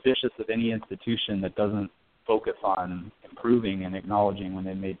 I'm suspicious of any institution that doesn't focus on improving and acknowledging when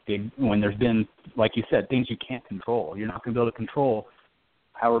there's been, like you said, things you can't control. You're not going to be able to control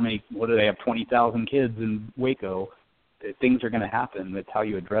what do they have, 20,000 kids in Waco. Things are going to happen. It's how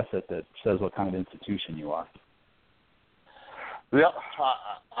you address it that says what kind of institution you are. Yep,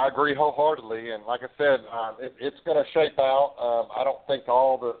 I agree wholeheartedly, and like I said, it's going to shape out. I don't think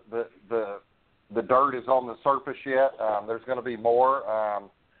all the dirt is on the surface yet. There's going to be more,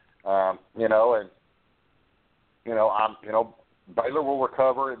 Baylor will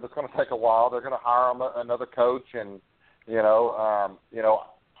recover. It's going to take a while. They're going to hire another coach, and I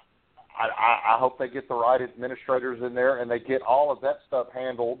hope they get the right administrators in there and they get all of that stuff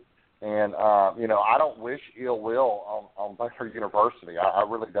handled. And, I don't wish ill will on Baylor University. I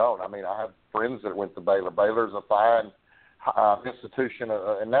really don't. I mean, I have friends that went to Baylor. Baylor's a fine institution,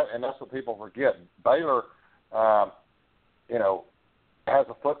 and that's what people forget. Baylor, has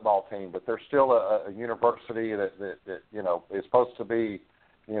a football team, but they're still a university that is supposed to be,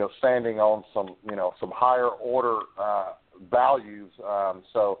 standing on some higher order values.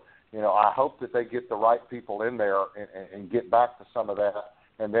 So, I hope that they get the right people in there and get back to some of that.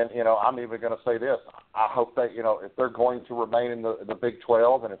 And then, I'm even going to say this. I hope that, if they're going to remain in the Big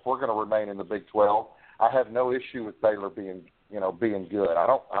 12, and if we're going to remain in the Big 12, I have no issue with Baylor being good. I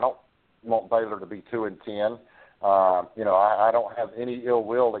don't want Baylor to be 2-10. I don't have any ill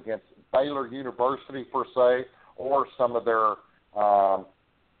will against Baylor University per se, or some of their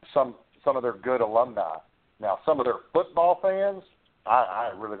good alumni. Now, some of their football fans, I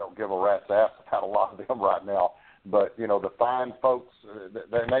really don't give a rat's ass about a lot of them right now. But, the fine folks,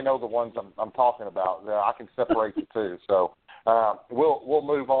 they know the ones I'm talking about. I can separate the two. So we'll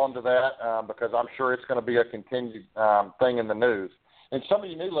move on to that because I'm sure it's going to be a continued thing in the news. And some of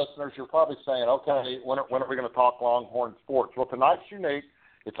you new listeners, you're probably saying, okay, when are we going to talk Longhorn sports? Well, tonight's unique.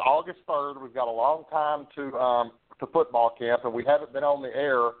 It's August 3rd. We've got a long time to football camp, and we haven't been on the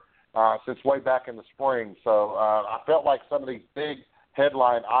air since way back in the spring. So I felt like some of these big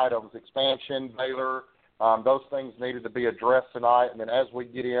headline items, expansion, Baylor, those things needed to be addressed tonight. And then as we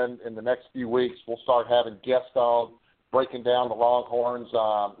get in the next few weeks, we'll start having guests on, breaking down the Longhorns,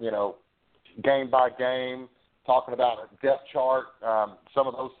 game by game, talking about a depth chart, some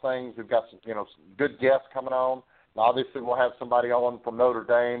of those things. We've got some good guests coming on. And obviously, we'll have somebody on from Notre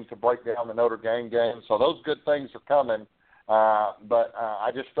Dame to break down the Notre Dame game. So those good things are coming. But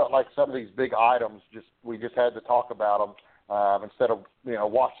I just felt like some of these big items, we just had to talk about them. Instead of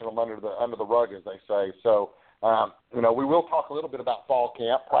washing them under the rug, as they say. So we will talk a little bit about fall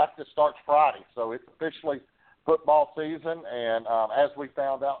camp. Practice starts Friday, so it's officially football season. And as we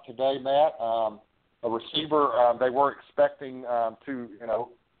found out today, Matt, a receiver they were expecting to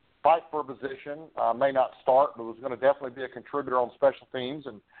fight for a position, may not start, but was going to definitely be a contributor on special teams,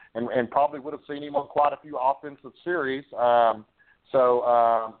 and probably would have seen him on quite a few offensive series.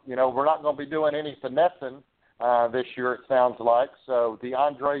 So we're not going to be doing any finessing this year, it sounds like. So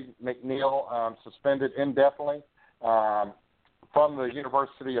DeAndre McNeil suspended indefinitely from the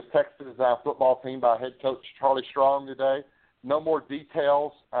University of Texas football team by head coach Charlie Strong today. No more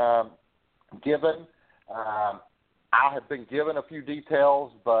details given. I have been given a few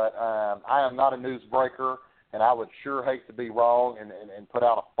details, but I am not a newsbreaker, and I would sure hate to be wrong and put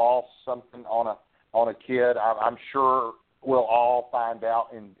out a false something on a kid. I'm sure we'll all find out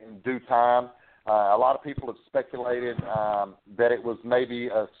in due time. A lot of people have speculated that it was maybe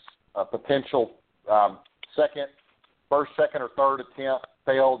a potential first, second, or third attempt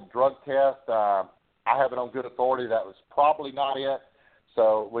failed drug test. I have it on good authority that was probably not it,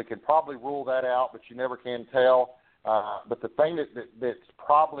 so we could probably rule that out, but you never can tell. But the thing that's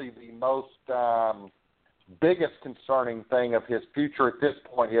probably the most biggest concerning thing of his future at this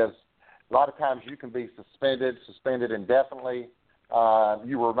point is a lot of times you can be suspended indefinitely.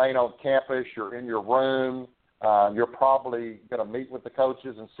 You remain on campus. You're in your room. You're probably going to meet with the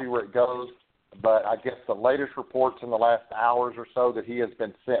coaches and see where it goes. But I guess the latest reports in the last hours or so that he has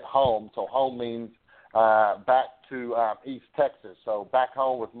been sent home. So home means back to East Texas. So back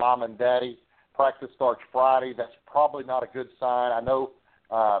home with mom and daddy. Practice starts Friday. That's probably not a good sign. I know,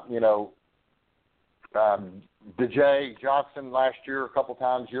 DJ Johnson last year, a couple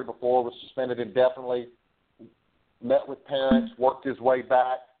times, year before, was suspended indefinitely. Met with parents, worked his way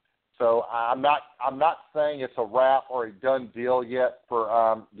back. So I'm not saying it's a wrap or a done deal yet for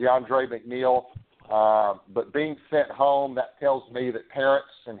DeAndre McNeil. But being sent home, that tells me that parents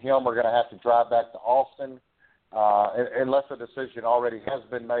and him are going to have to drive back to Austin, unless a decision already has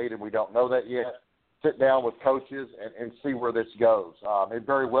been made and we don't know that yet. Sit down with coaches and see where this goes. It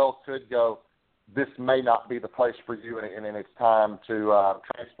very well could go, this may not be the place for you, and it's time to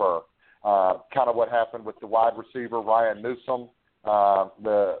transfer. Kind of what happened with the wide receiver, Ryan Newsom,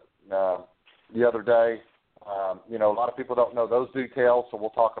 the other day. A lot of people don't know those details, so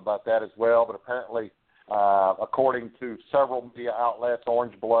we'll talk about that as well. But apparently, according to several media outlets,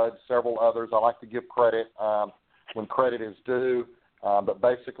 Orange Blood, several others, I like to give credit when credit is due. But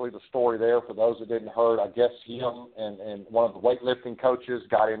basically the story there, for those that didn't heard, I guess him and one of the weightlifting coaches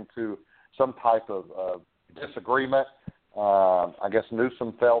got into some type of disagreement. I guess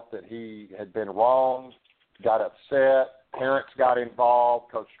Newsom felt that he had been wronged, got upset. Parents got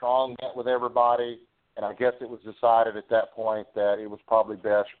involved. Coach Strong met with everybody. And I guess it was decided at that point that it was probably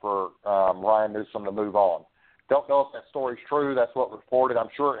best for Ryan Newsom to move on. Don't know if that story's true. That's what reported. I'm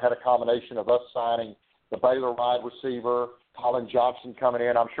sure it had a combination of us signing the Baylor wide receiver, Colin Johnson coming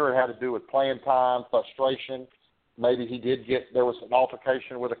in. I'm sure it had to do with playing time, frustration. Maybe there was an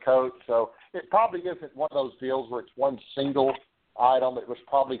altercation with a coach. So it probably isn't one of those deals where it's one single item. It was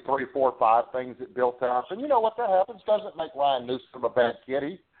probably 3, 4, 5 things that built up. And you know what, that happens. Doesn't make Ryan Newsom a bad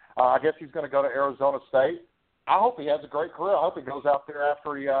kid. I guess he's going to go to Arizona State. I hope he has a great career. I hope he goes out there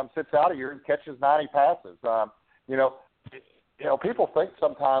after he sits out a year and catches 90 passes. People think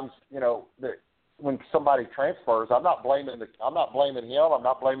sometimes, that when somebody transfers, I'm not blaming him. I'm not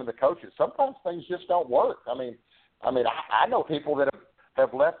blaming the coaches. Sometimes things just don't work. I know people that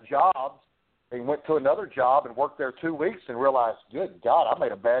have left jobs and went to another job and worked there 2 weeks and realized, good God, I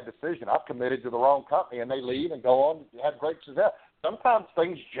made a bad decision. I've committed to the wrong company, and they leave and go on and have great success. Sometimes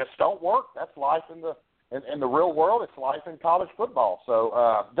things just don't work. That's life in the real world. It's life in college football.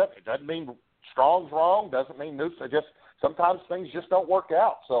 So that doesn't mean Strong's wrong. Doesn't mean Newsom. Just sometimes things just don't work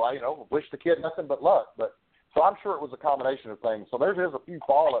out. So I wish the kid nothing but luck. But so I'm sure it was a combination of things. So there's a few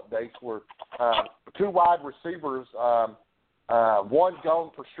ball updates where 2 wide receivers, one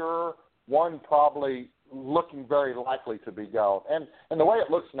gone for sure, one probably looking very likely to be gone. And the way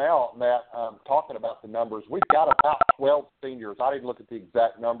it looks now, Matt, talking about the numbers, we've got about 12 seniors. I didn't look at the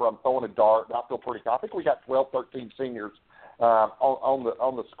exact number. I'm throwing a dart, but I feel pretty confident. I think we got 12, 13 seniors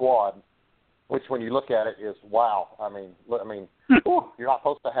on the squad, which when you look at it is wow. You're not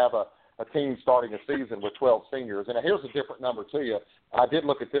supposed to have a team starting a season with 12 seniors. And here's a different number to you. I did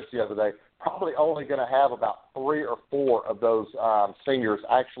look at this the other day. Probably only going to have about 3 or 4 of those seniors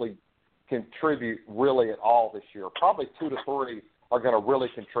actually contribute really at all this year. Probably 2 to 3 are going to really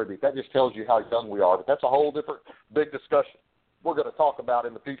contribute. That just tells you how young we are. But that's a whole different big discussion we're going to talk about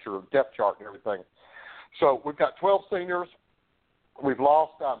in the future of depth chart and everything. So we've got 12 seniors. We've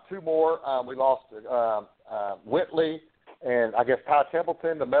lost 2 more. We lost Whitley and I guess Ty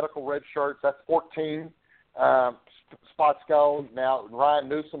Templeton, the medical red shirts. That's 14 spots gone. Now Ryan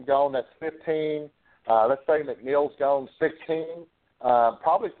Newsom gone. That's 15. Let's say McNeil's gone, 16.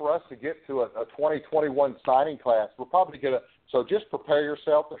 Probably for us to get to a 2021 signing class, we're probably going to – so just prepare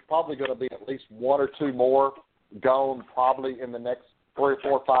yourself. There's probably going to be at least 1 or 2 more gone probably in the next 3 or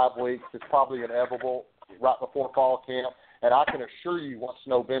 4 or 5 weeks. It's probably inevitable right before fall camp. And I can assure you once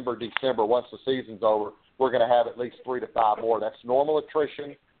November, December, once the season's over, we're going to have at least 3 to 5 more. That's normal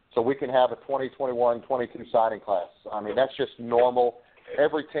attrition, so we can have a 2021-22 signing class. That's just normal.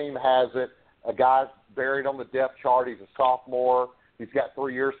 Every team has it. A guy's buried on the depth chart. He's a sophomore. He's got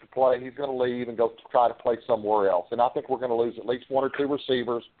 3 years to play. He's going to leave and go try to play somewhere else. And I think we're going to lose at least 1 or 2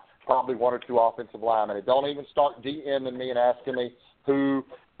 receivers, probably 1 or 2 offensive linemen. And don't even start DMing me and asking me who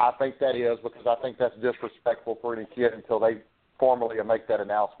I think that is, because I think that's disrespectful for any kid until they formally make that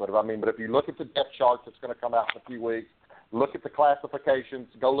announcement. But if you look at the depth chart that's going to come out in a few weeks, look at the classifications,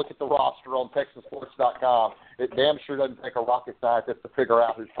 go look at the roster on TexasSports.com. It damn sure doesn't take a rocket scientist to figure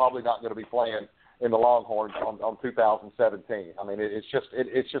out who's probably not going to be playing in the Longhorns on 2017.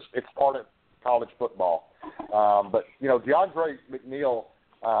 It's part of college football. But, DeAndre McNeil,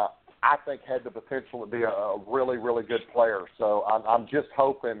 I think, had the potential to be a really, really good player. So I'm just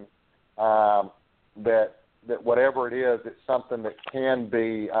hoping that whatever it is, it's something that can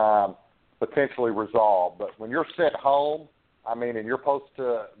be potentially resolved. But when you're sent home, and you're supposed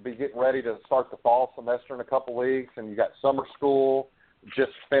to be getting ready to start the fall semester in a couple weeks, and you got summer school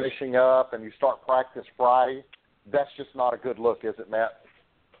just finishing up, and you start practice Friday, that's just not a good look, is it, Matt?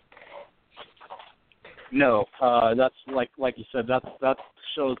 No, that's like you said. That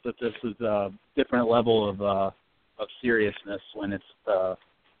shows that this is a different level of seriousness when it's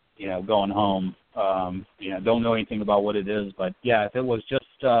going home. Don't know anything about what it is, but yeah, if it was just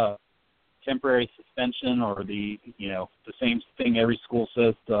temporary suspension or the same thing every school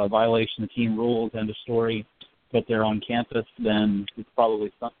says, violation of team rules, end of story, but they're on campus, then it's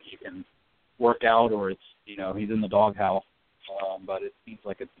probably something you can work out, or it's he's in the doghouse. But it seems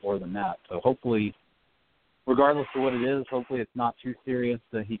like it's more than that. So hopefully, regardless of what it is, hopefully it's not too serious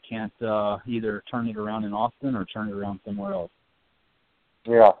that he can't either turn it around in Austin or turn it around somewhere else.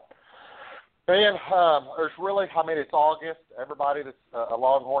 Yeah. And there's really, it's August. Everybody that's a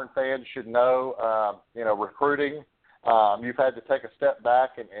Longhorn fan should know, recruiting. You've had to take a step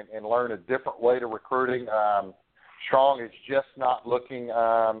back and learn a different way to recruiting. Strong is just not looking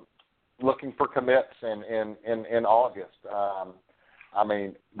for commits in August.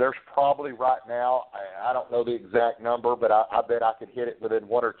 There's probably right now, I don't know the exact number, but I bet I could hit it within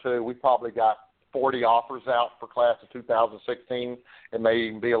one or two. We probably got 40 offers out for class of 2016. It may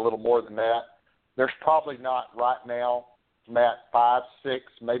even be a little more than that. There's probably not right now, Matt, 5, 6,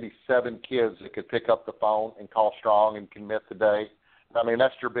 maybe 7 kids that could pick up the phone and call Strong and commit today.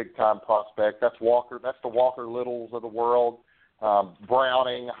 That's your big-time prospect. That's Walker. That's the Walker Littles of the world.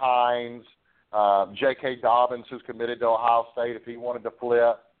 Browning, Hines, J.K. Dobbins, who's committed to Ohio State if he wanted to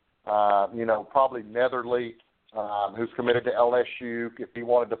flip. Probably Netherly, who's committed to LSU if he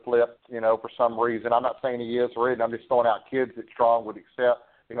wanted to flip, for some reason. I'm not saying he is or isn't. I'm just throwing out kids that Strong would accept.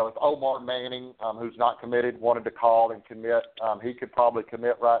 If Omar Manning, who's not committed, wanted to call and commit, he could probably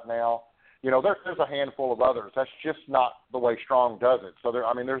commit right now. There's a handful of others. That's just not the way Strong does it. So,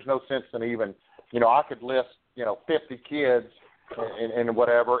 there's no sense in even, I could list, 50 kids and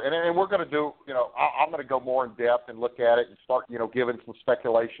whatever. And we're going to do, I'm going to go more in depth and look at it and start, giving some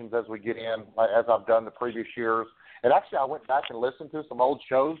speculations as we get in, as I've done the previous years. And actually, I went back and listened to some old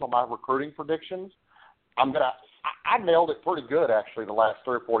shows on my recruiting predictions. I nailed it pretty good, actually, the last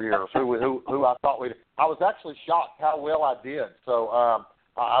 3 or 4 years. Who I thought I was actually shocked how well I did. So I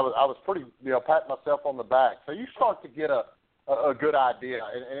was pretty, patting myself on the back. So you start to get a good idea,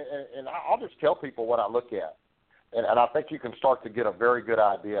 and I'll just tell people what I look at, and I think you can start to get a very good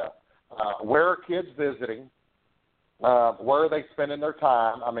idea. Where are kids visiting? Where are they spending their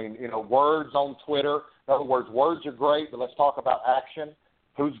time? Words on Twitter. In other words, words are great, but let's talk about action.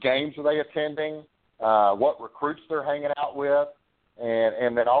 Whose games are they attending? What recruits they're hanging out with,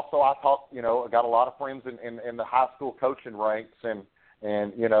 and then also I got a lot of friends in the high school coaching ranks, and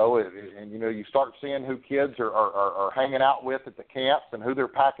you start seeing who kids are hanging out with at the camps and who they're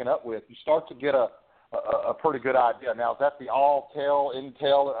packing up with. You start to get a pretty good idea. Now, is that the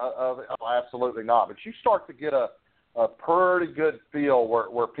intel of it? Oh, absolutely not. But you start to get a pretty good feel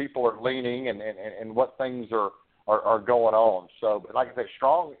where people are leaning and what things are going on. So, but like I say,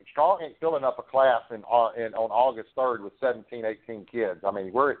 Strong ain't filling up a class on August 3rd with 17, 18 kids. He's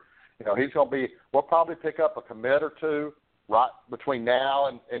going to be. We'll probably pick up a commit or two right between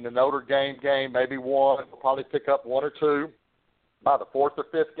now and the Notre Dame game, maybe one. We'll probably pick up 1 or 2 by the 4th or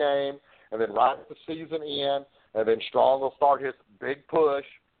 5th game, and then right at the season end, and then Strong will start his big push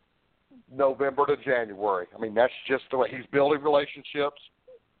November to January. That's just the way he's building relationships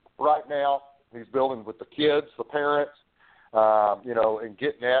right now. He's building with the kids, the parents, and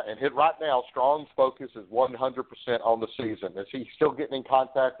getting that. And right now, Strong's focus is 100% on the season. Is he still getting in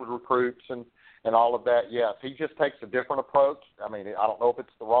contact with recruits and all of that? Yes. He just takes a different approach. I don't know if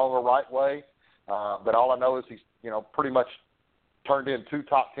it's the wrong or right way, but all I know is he's, pretty much turned in 2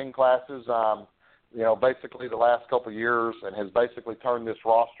 top 10 classes, basically the last couple of years, and has basically turned this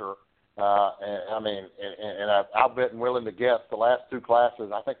roster. I'll bet and willing to guess the last 2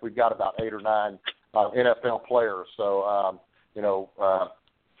 classes, I think we've got about 8 or 9 NFL players. So,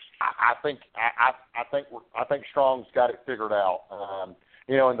 I think Strong's got it figured out.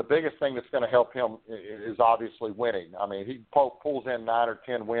 And the biggest thing that's going to help him is obviously winning. He pulls in 9 or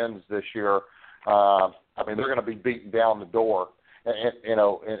 10 wins this year. They're going to be beaten down the door,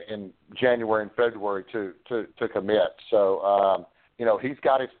 in January and February to commit. So, he's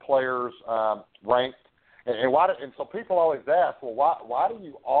got his players ranked, And so people always ask, well, why do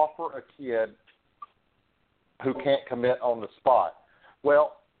you offer a kid who can't commit on the spot?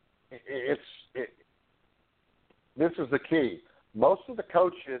 Well, this is the key. Most of the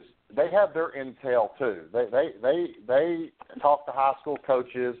coaches, they have their intel too. They talk to high school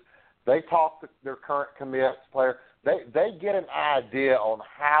coaches. They talk to their current commits player. They get an idea on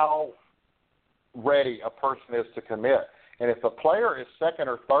how ready a person is to commit. And if a player is second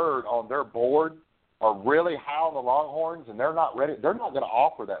or third on their board or really high on the Longhorns and they're not ready, they're not going to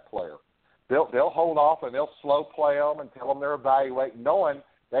offer that player. They'll hold off and they'll slow play them and tell them they're evaluating, knowing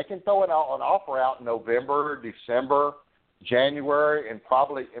they can throw an offer out in November, December, January, and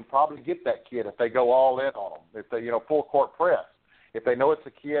probably get that kid if they go all in on them. If they full court press. If they know it's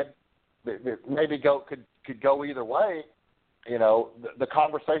a kid that maybe could go either way, the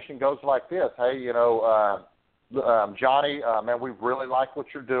conversation goes like this: Hey, Johnny, man, we really like what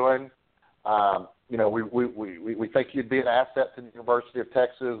you're doing. We think you'd be an asset to the University of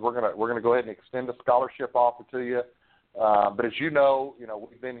Texas. We're gonna go ahead and extend a scholarship offer to you. But as you know,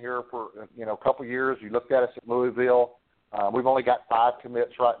 we've been here for a couple years. You looked at us at Louisville. We've only got 5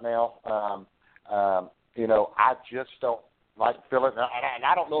 commits right now. I just don't like feeling, and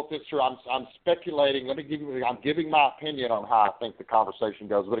I don't know if it's true. I'm speculating. I'm giving my opinion on how I think the conversation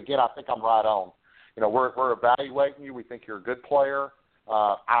goes. But again, I think I'm right on. We're evaluating you. We think you're a good player.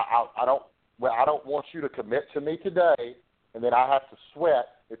 I don't want you to commit to me today, and then I have to sweat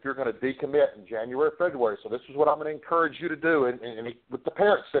if you're going to decommit in January or February. So this is what I'm going to encourage you to do, and with the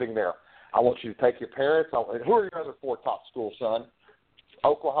parents sitting there. I want you to take your parents. And who are your other 4 top schools, son?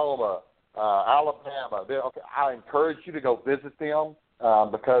 Oklahoma, Alabama. Okay, I encourage you to go visit them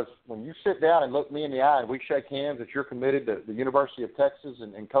because when you sit down and look me in the eye and we shake hands that you're committed to the University of Texas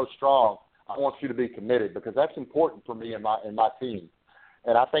and Coach Strong, I want you to be committed because that's important for me and my team.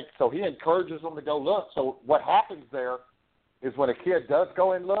 And I think so he encourages them to go look. So what happens there is when a kid does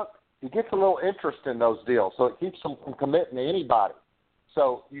go and look, he gets a little interest in those deals. So it keeps him from committing to anybody.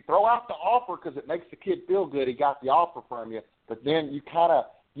 So you throw out the offer because it makes the kid feel good he got the offer from you, but then you kind of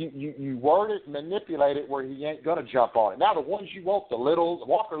you word it and manipulate it where he ain't going to jump on it. Now the ones you want,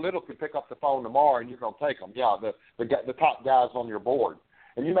 Walker Little can pick up the phone tomorrow and you're going to take them. Yeah, the top guys on your board.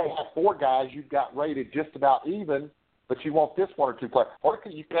 And you may have 4 guys you've got rated just about even, but you want this 1 or 2 players. Or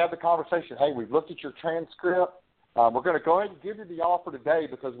you can have the conversation, hey, we've looked at your transcript. We're going to go ahead and give you the offer today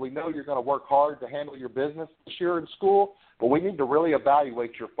because we know you're going to work hard to handle your business this year in school, but we need to really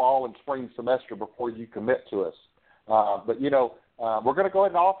evaluate your fall and spring semester before you commit to us. But we're going to go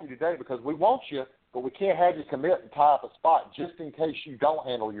ahead and offer you today because we want you, but we can't have you commit and tie up a spot just in case you don't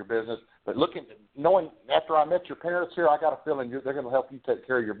handle your business. But knowing after I met your parents here, I got a feeling they're going to help you take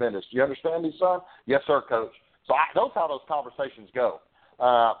care of your business. Do you understand me, son? Yes, sir, Coach. So that's how those conversations go.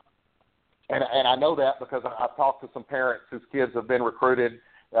 And I know that because I've talked to some parents whose kids have been recruited.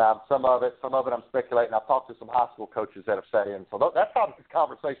 Some of it I'm speculating. I've talked to some high school coaches that have sat in. So that's how these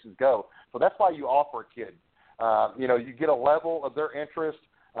conversations go. So that's why you offer a kid. You get a level of their interest.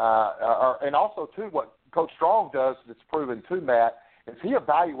 And also, too, what Coach Strong does that's proven to Matt is he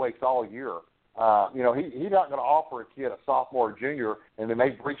evaluates all year. He's not going to offer a kid a sophomore or junior and then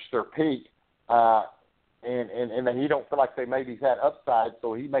they've reached their peak. And then he don't feel like they maybe had upside,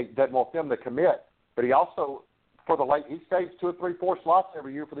 so he doesn't want them to commit. But he also, he saves 2 or 3, 4 slots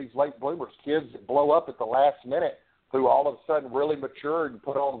every year for these late bloomers, kids that blow up at the last minute who all of a sudden really matured and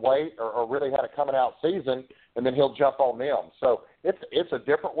put on weight or really had a coming out season, and then he'll jump on them. So it's a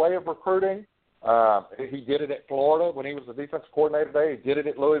different way of recruiting. He did it at Florida when he was the defensive coordinator there. He did it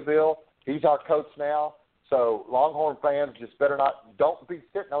at Louisville. He's our coach now. So Longhorn fans just don't be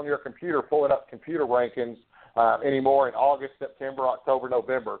sitting on your computer pulling up computer rankings anymore in August, September, October,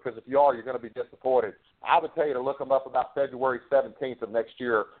 November, because if you are, you're going to be disappointed. I would tell you to look them up about February 17th of next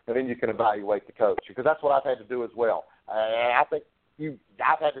year, and then you can evaluate the coach, because that's what I've had to do as well. I think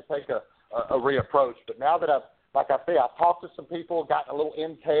I've had to take a reapproach. But now that I've talked to some people, gotten a little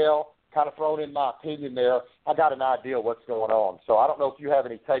intel, kind of thrown in my opinion there, I got an idea of what's going on. So I don't know if you have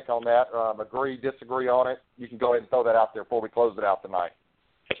any take on that, agree, disagree on it. You can go ahead and throw that out there before we close it out tonight.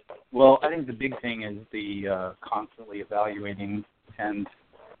 Well, I think the big thing is the constantly evaluating, and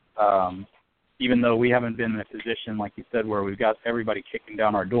even though we haven't been in a position, like you said, where we've got everybody kicking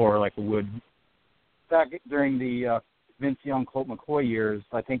down our door like we would back during the Vince Young, Colt McCoy years,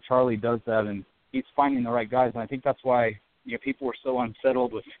 I think Charlie does that, and he's finding the right guys, and I think that's why people were so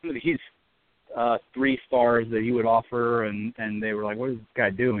unsettled with some of these 3 stars that he would offer, and they were like, what is this guy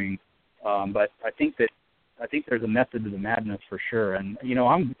doing? But I think there's a method to the madness for sure. And,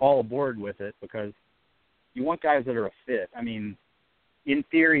 I'm all aboard with it because you want guys that are a fit. I mean, in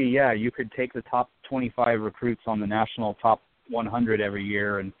theory, yeah, you could take the top 25 recruits on the national top 100 every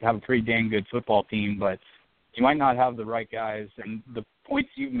year and have a pretty dang good football team, but you might not have the right guys. And the points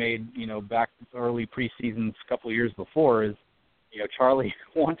you've made, back early preseasons a couple of years before is, Charlie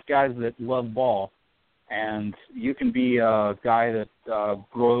wants guys that love ball. And you can be a guy that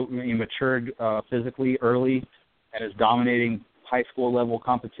matured physically early and is dominating high school level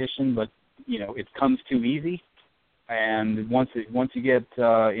competition, but, it comes too easy. And once you get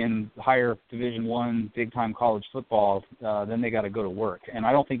in higher Division I, big-time college football, then they got to go to work. And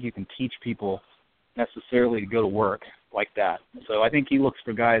I don't think you can teach people necessarily to go to work like that. So I think he looks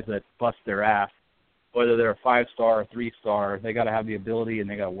for guys that bust their ass, whether they're a 5-star or 3-star. They got to have the ability and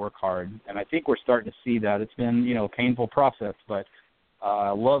they got to work hard. And I think we're starting to see that. It's been, a painful process, but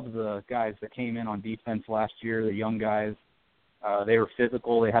I love the guys that came in on defense last year, the young guys. They were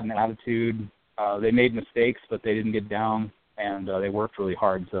physical. They had an attitude. They made mistakes, but they didn't get down, and they worked really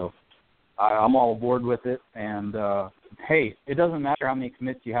hard. So I'm all aboard with it. And, hey, it doesn't matter how many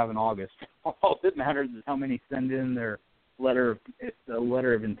commits you have in August. All that matters is how many send in their letter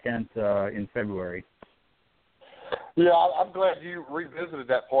of intent in February. Yeah, I'm glad you revisited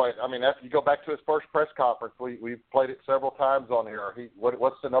that point. I mean, after you go back to his first press conference, we've played it several times on here.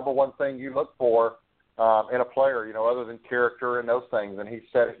 What's the number one thing you look for in a player, other than character and those things? And he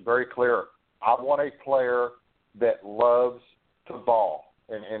said it very clear. I want a player that loves to ball.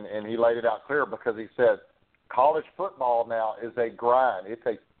 And he laid it out clear because he said college football now is a grind. It's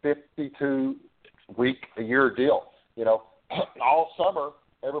a 52-week-a-year deal. All summer,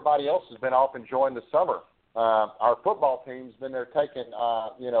 everybody else has been off enjoying the summer. Our football team's been there taking,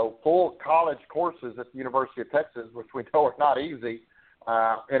 full college courses at the University of Texas, which we know are not easy,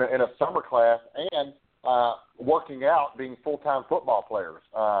 in a summer class, and working out, being full-time football players.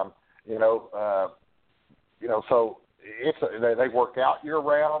 So they work out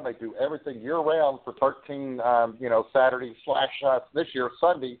year-round. They do everything year-round for 13, Saturday / this year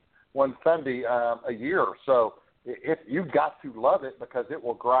one Sunday a year. So you've got to love it because it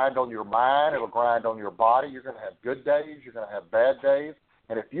will grind on your mind. It will grind on your body. You're going to have good days. You're going to have bad days.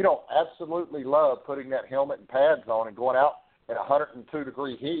 And if you don't absolutely love putting that helmet and pads on and going out at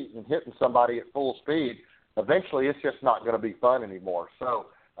 102-degree heat and hitting somebody at full speed, eventually it's just not going to be fun anymore. So,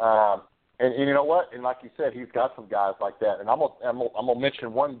 and you know what? And like you said, he's got some guys like that. And I'm gonna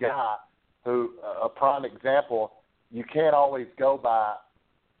mention one guy who, a prime example. You can't always go by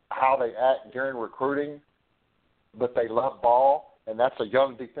how they act during recruiting, but they love ball, and that's a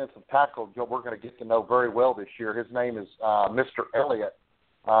young defensive tackle we're going to get to know very well this year. His name is Mr. Elliott,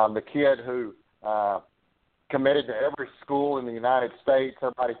 the kid who committed to every school in the United States.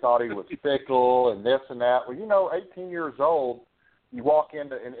 Everybody thought he was fickle and this and that. Well, 18 years old, you walk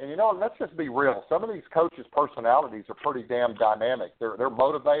into, and let's just be real. Some of these coaches' personalities are pretty damn dynamic. They're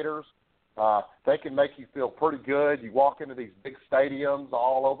motivators. They can make you feel pretty good. You walk into these big stadiums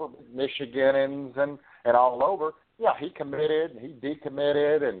all over, Michiganans and all over. Yeah, he committed and he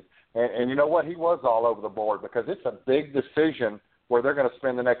decommitted, and you know what? He was all over the board because it's a big decision where they're going to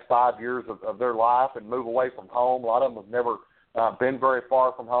spend the next 5 years of their life and move away from home. A lot of them have never been very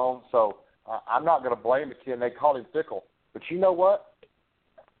far from home, so I'm not going to blame the kid. They called him fickle. But you know what?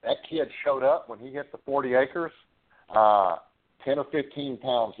 That kid showed up when he hit the 40 acres, 10 or 15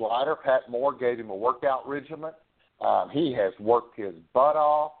 pounds lighter. Pat Moore gave him a workout regimen. He has worked his butt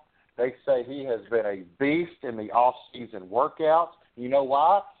off. They say he has been a beast in the off-season workouts. You know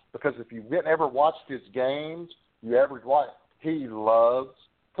why? Because if you've ever watched his games, he loves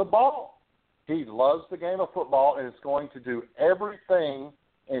to ball. He loves the game of football and is going to do everything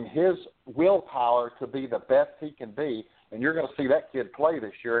in his willpower to be the best he can be. And you're going to see that kid play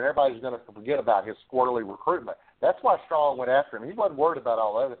this year, and everybody's going to forget about his squirrely recruitment. That's why Strong went after him. He wasn't worried about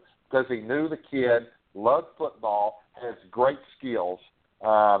all that because he knew the kid loved football, has great skills.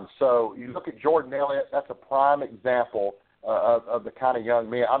 So you look at Jordan Elliott, that's a prime example of the kind of young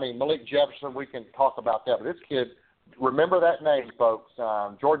men. I mean, Malik Jefferson, we can talk about that, but this kid, remember that name, folks.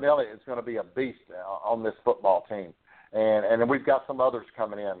 Jordan Elliott is going to be a beast on this football team. And then we've got some others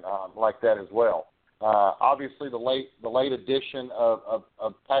coming in like that as well. Obviously, the late addition of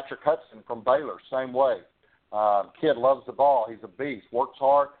Patrick Hudson from Baylor, same way. Kid loves the ball. He's a beast. Works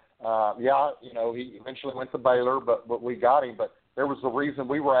hard. He eventually went to Baylor, but we got him. But there was a reason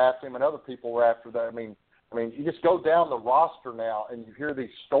we were after him, and other people were after that. I mean, you just go down the roster now, and you hear these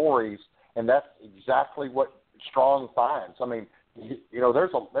stories, and that's exactly what Strong finds. I mean,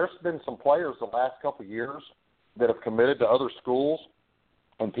 there's been some players the last couple of years that have committed to other schools,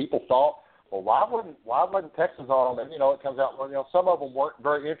 and people thought, well, why wasn't Texas on them? And, it comes out, some of them weren't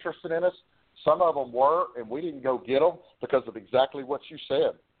very interested in us. Some of them were, and we didn't go get them because of exactly what you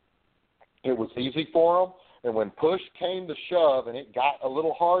said. It was easy for them, and when push came to shove and it got a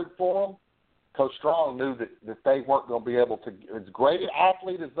little hard for them, Coach Strong knew that they weren't going to be able to, as great an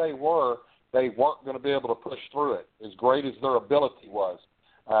athlete as they weren't going to be able to push through it, as great as their ability was.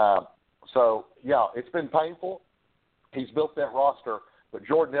 So, yeah, it's been painful. He's built that roster. But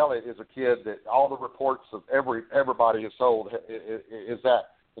Jordan Elliott is a kid that all the reports of everybody is sold is that.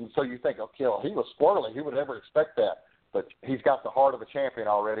 And so you think, okay, well, he was squirrely. Who would ever expect that? But he's got the heart of a champion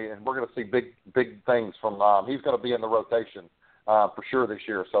already, and we're going to see big things from he's going to be in the rotation for sure this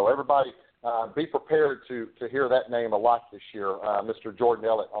year. So everybody be prepared to hear that name a lot this year, Mr. Jordan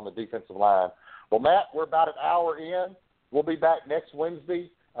Elliott on the defensive line. Well, Matt, we're about an hour in. We'll be back next Wednesday.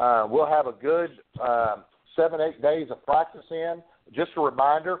 We'll have a good 7-8 days of practice in. Just a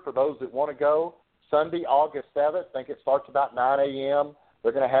reminder for those that want to go, Sunday, August 7th, I think it starts about 9 a.m.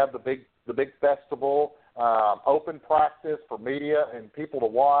 They're going to have the big festival, open practice for media and people to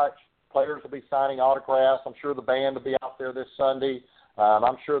watch. Players will be signing autographs. I'm sure the band will be out there this Sunday.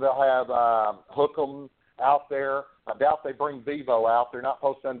 I'm sure they'll have Hookem out there. I doubt they bring Bevo out. They're not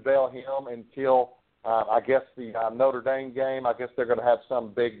supposed to unveil him until, I guess, the Notre Dame game. I guess they're going to have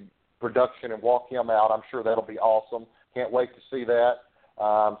some big production and walk him out. I'm sure that'll be awesome. Can't wait to see that.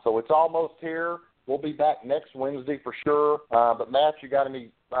 So it's almost here. We'll be back next Wednesday for sure. But, Matt, you got any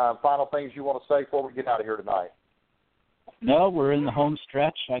final things you want to say before we get out of here tonight? No, we're in the home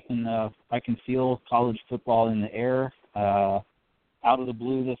stretch. I can feel college football in the air. Out of the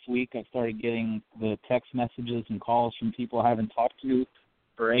blue this week, I started getting the text messages and calls from people I haven't talked to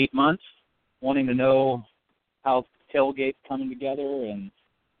for 8 months, wanting to know how tailgate's coming together and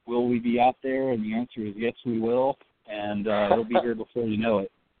will we be out there? And the answer is yes, we will. And it'll be here before you know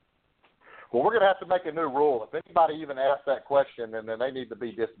it. Well, we're going to have to make a new rule. If anybody even asks that question, then they need to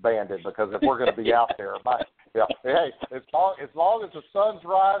be disbanded, because if we're going to be out there, hey, as long as the sun's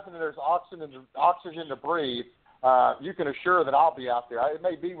rising and there's oxygen to breathe, you can assure that I'll be out there. It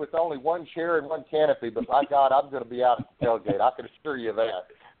may be with only one chair and one canopy, but by God, I'm going to be out at the tailgate. I can assure you that.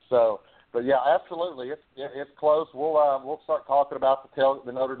 So, but yeah, absolutely, it's close. We'll start talking about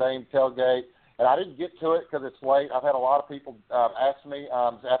the Notre Dame tailgate. And I didn't get to it because it's late. I've had a lot of people ask me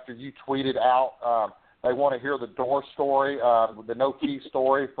after you tweeted out they want to hear the door story, the no-key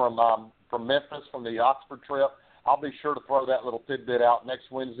story from Memphis, from the Oxford trip. I'll be sure to throw that little tidbit out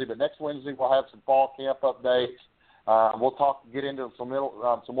next Wednesday. But next Wednesday we'll have some fall camp updates. We'll get into some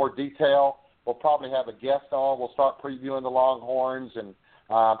more detail. We'll probably have a guest on. We'll start previewing the Longhorns. And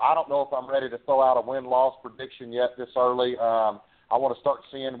I don't know if I'm ready to throw out a win-loss prediction yet this early. I want to start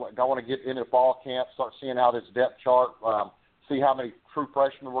seeing I want to get into fall camp, start seeing how this depth chart, see how many true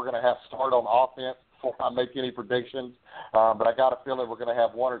freshmen we're going to have start on offense before I make any predictions. But I got a feeling we're going to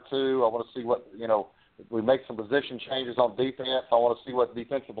have one or two. I want to see what, if we make some position changes on defense. I want to see what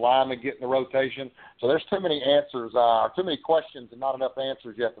defensive linemen get in the rotation. So there's too many answers, too many questions and not enough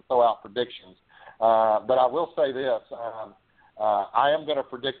answers yet to throw out predictions. But I will say this. I am going to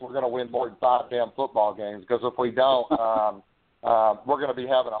predict we're going to win more than 5 damn football games, because if we don't, we're going to be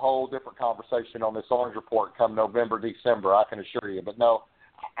having a whole different conversation on this Orange Report come November, December, I can assure you. But no,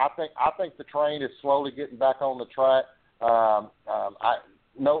 I think the train is slowly getting back on the track.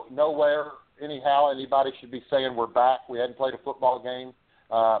 Nowhere, anyhow, anybody should be saying we're back. We hadn't played a football game.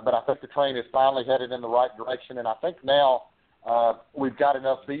 But I think the train is finally headed in the right direction. And I think now we've got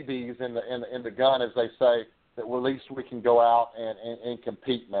enough BBs in the gun, as they say, that at least we can go out and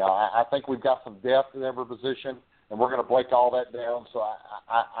compete now. I think we've got some depth in every position, and we're going to break all that down. So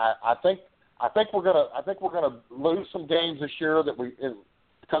I think we're going to lose some games this year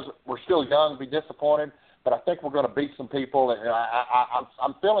because we're still young, be disappointed. But I think we're going to beat some people, and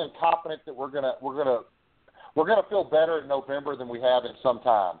I'm feeling confident that we're going to feel better in November than we have in some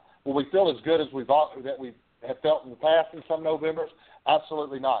time. Will we feel as good as we have felt in the past in some Novembers?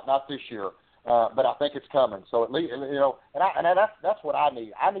 Absolutely not this year. But I think it's coming. So at least, that's what I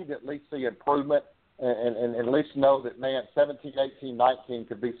need. I need to at least see improvement and at least know that, man, 17, 18, 19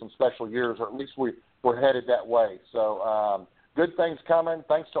 could be some special years, or at least we're headed that way. So good things coming.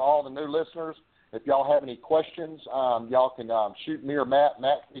 Thanks to all the new listeners. If y'all have any questions, y'all can shoot me or Matt.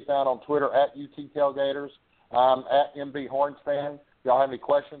 Matt can be found on Twitter at UT Tailgaters, at MB Hornspan. If y'all have any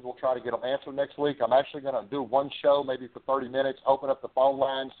questions, we'll try to get them answered next week. I'm actually going to do one show maybe for 30 minutes, open up the phone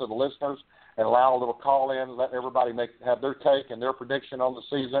lines to the listeners and allow a little call in, let everybody have their take and their prediction on the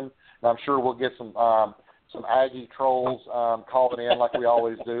season. And I'm sure we'll get some Aggie trolls calling in like we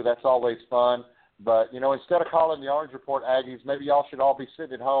always do. That's always fun. But, instead of calling the Orange Report Aggies, maybe y'all should all be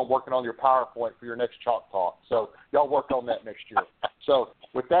sitting at home working on your PowerPoint for your next Chalk Talk. So y'all work on that next year. So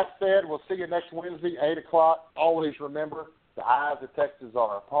with that said, we'll see you next Wednesday, 8 o'clock. Always remember, the eyes of Texas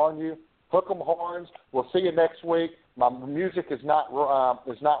are upon you. Hook 'em horns. We'll see you next week. My music is not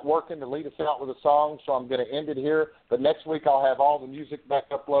working to lead us out with a song, so I'm going to end it here. But next week I'll have all the music back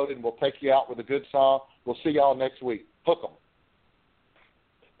uploaded, and we'll take you out with a good song. We'll see y'all next week. Hook 'em.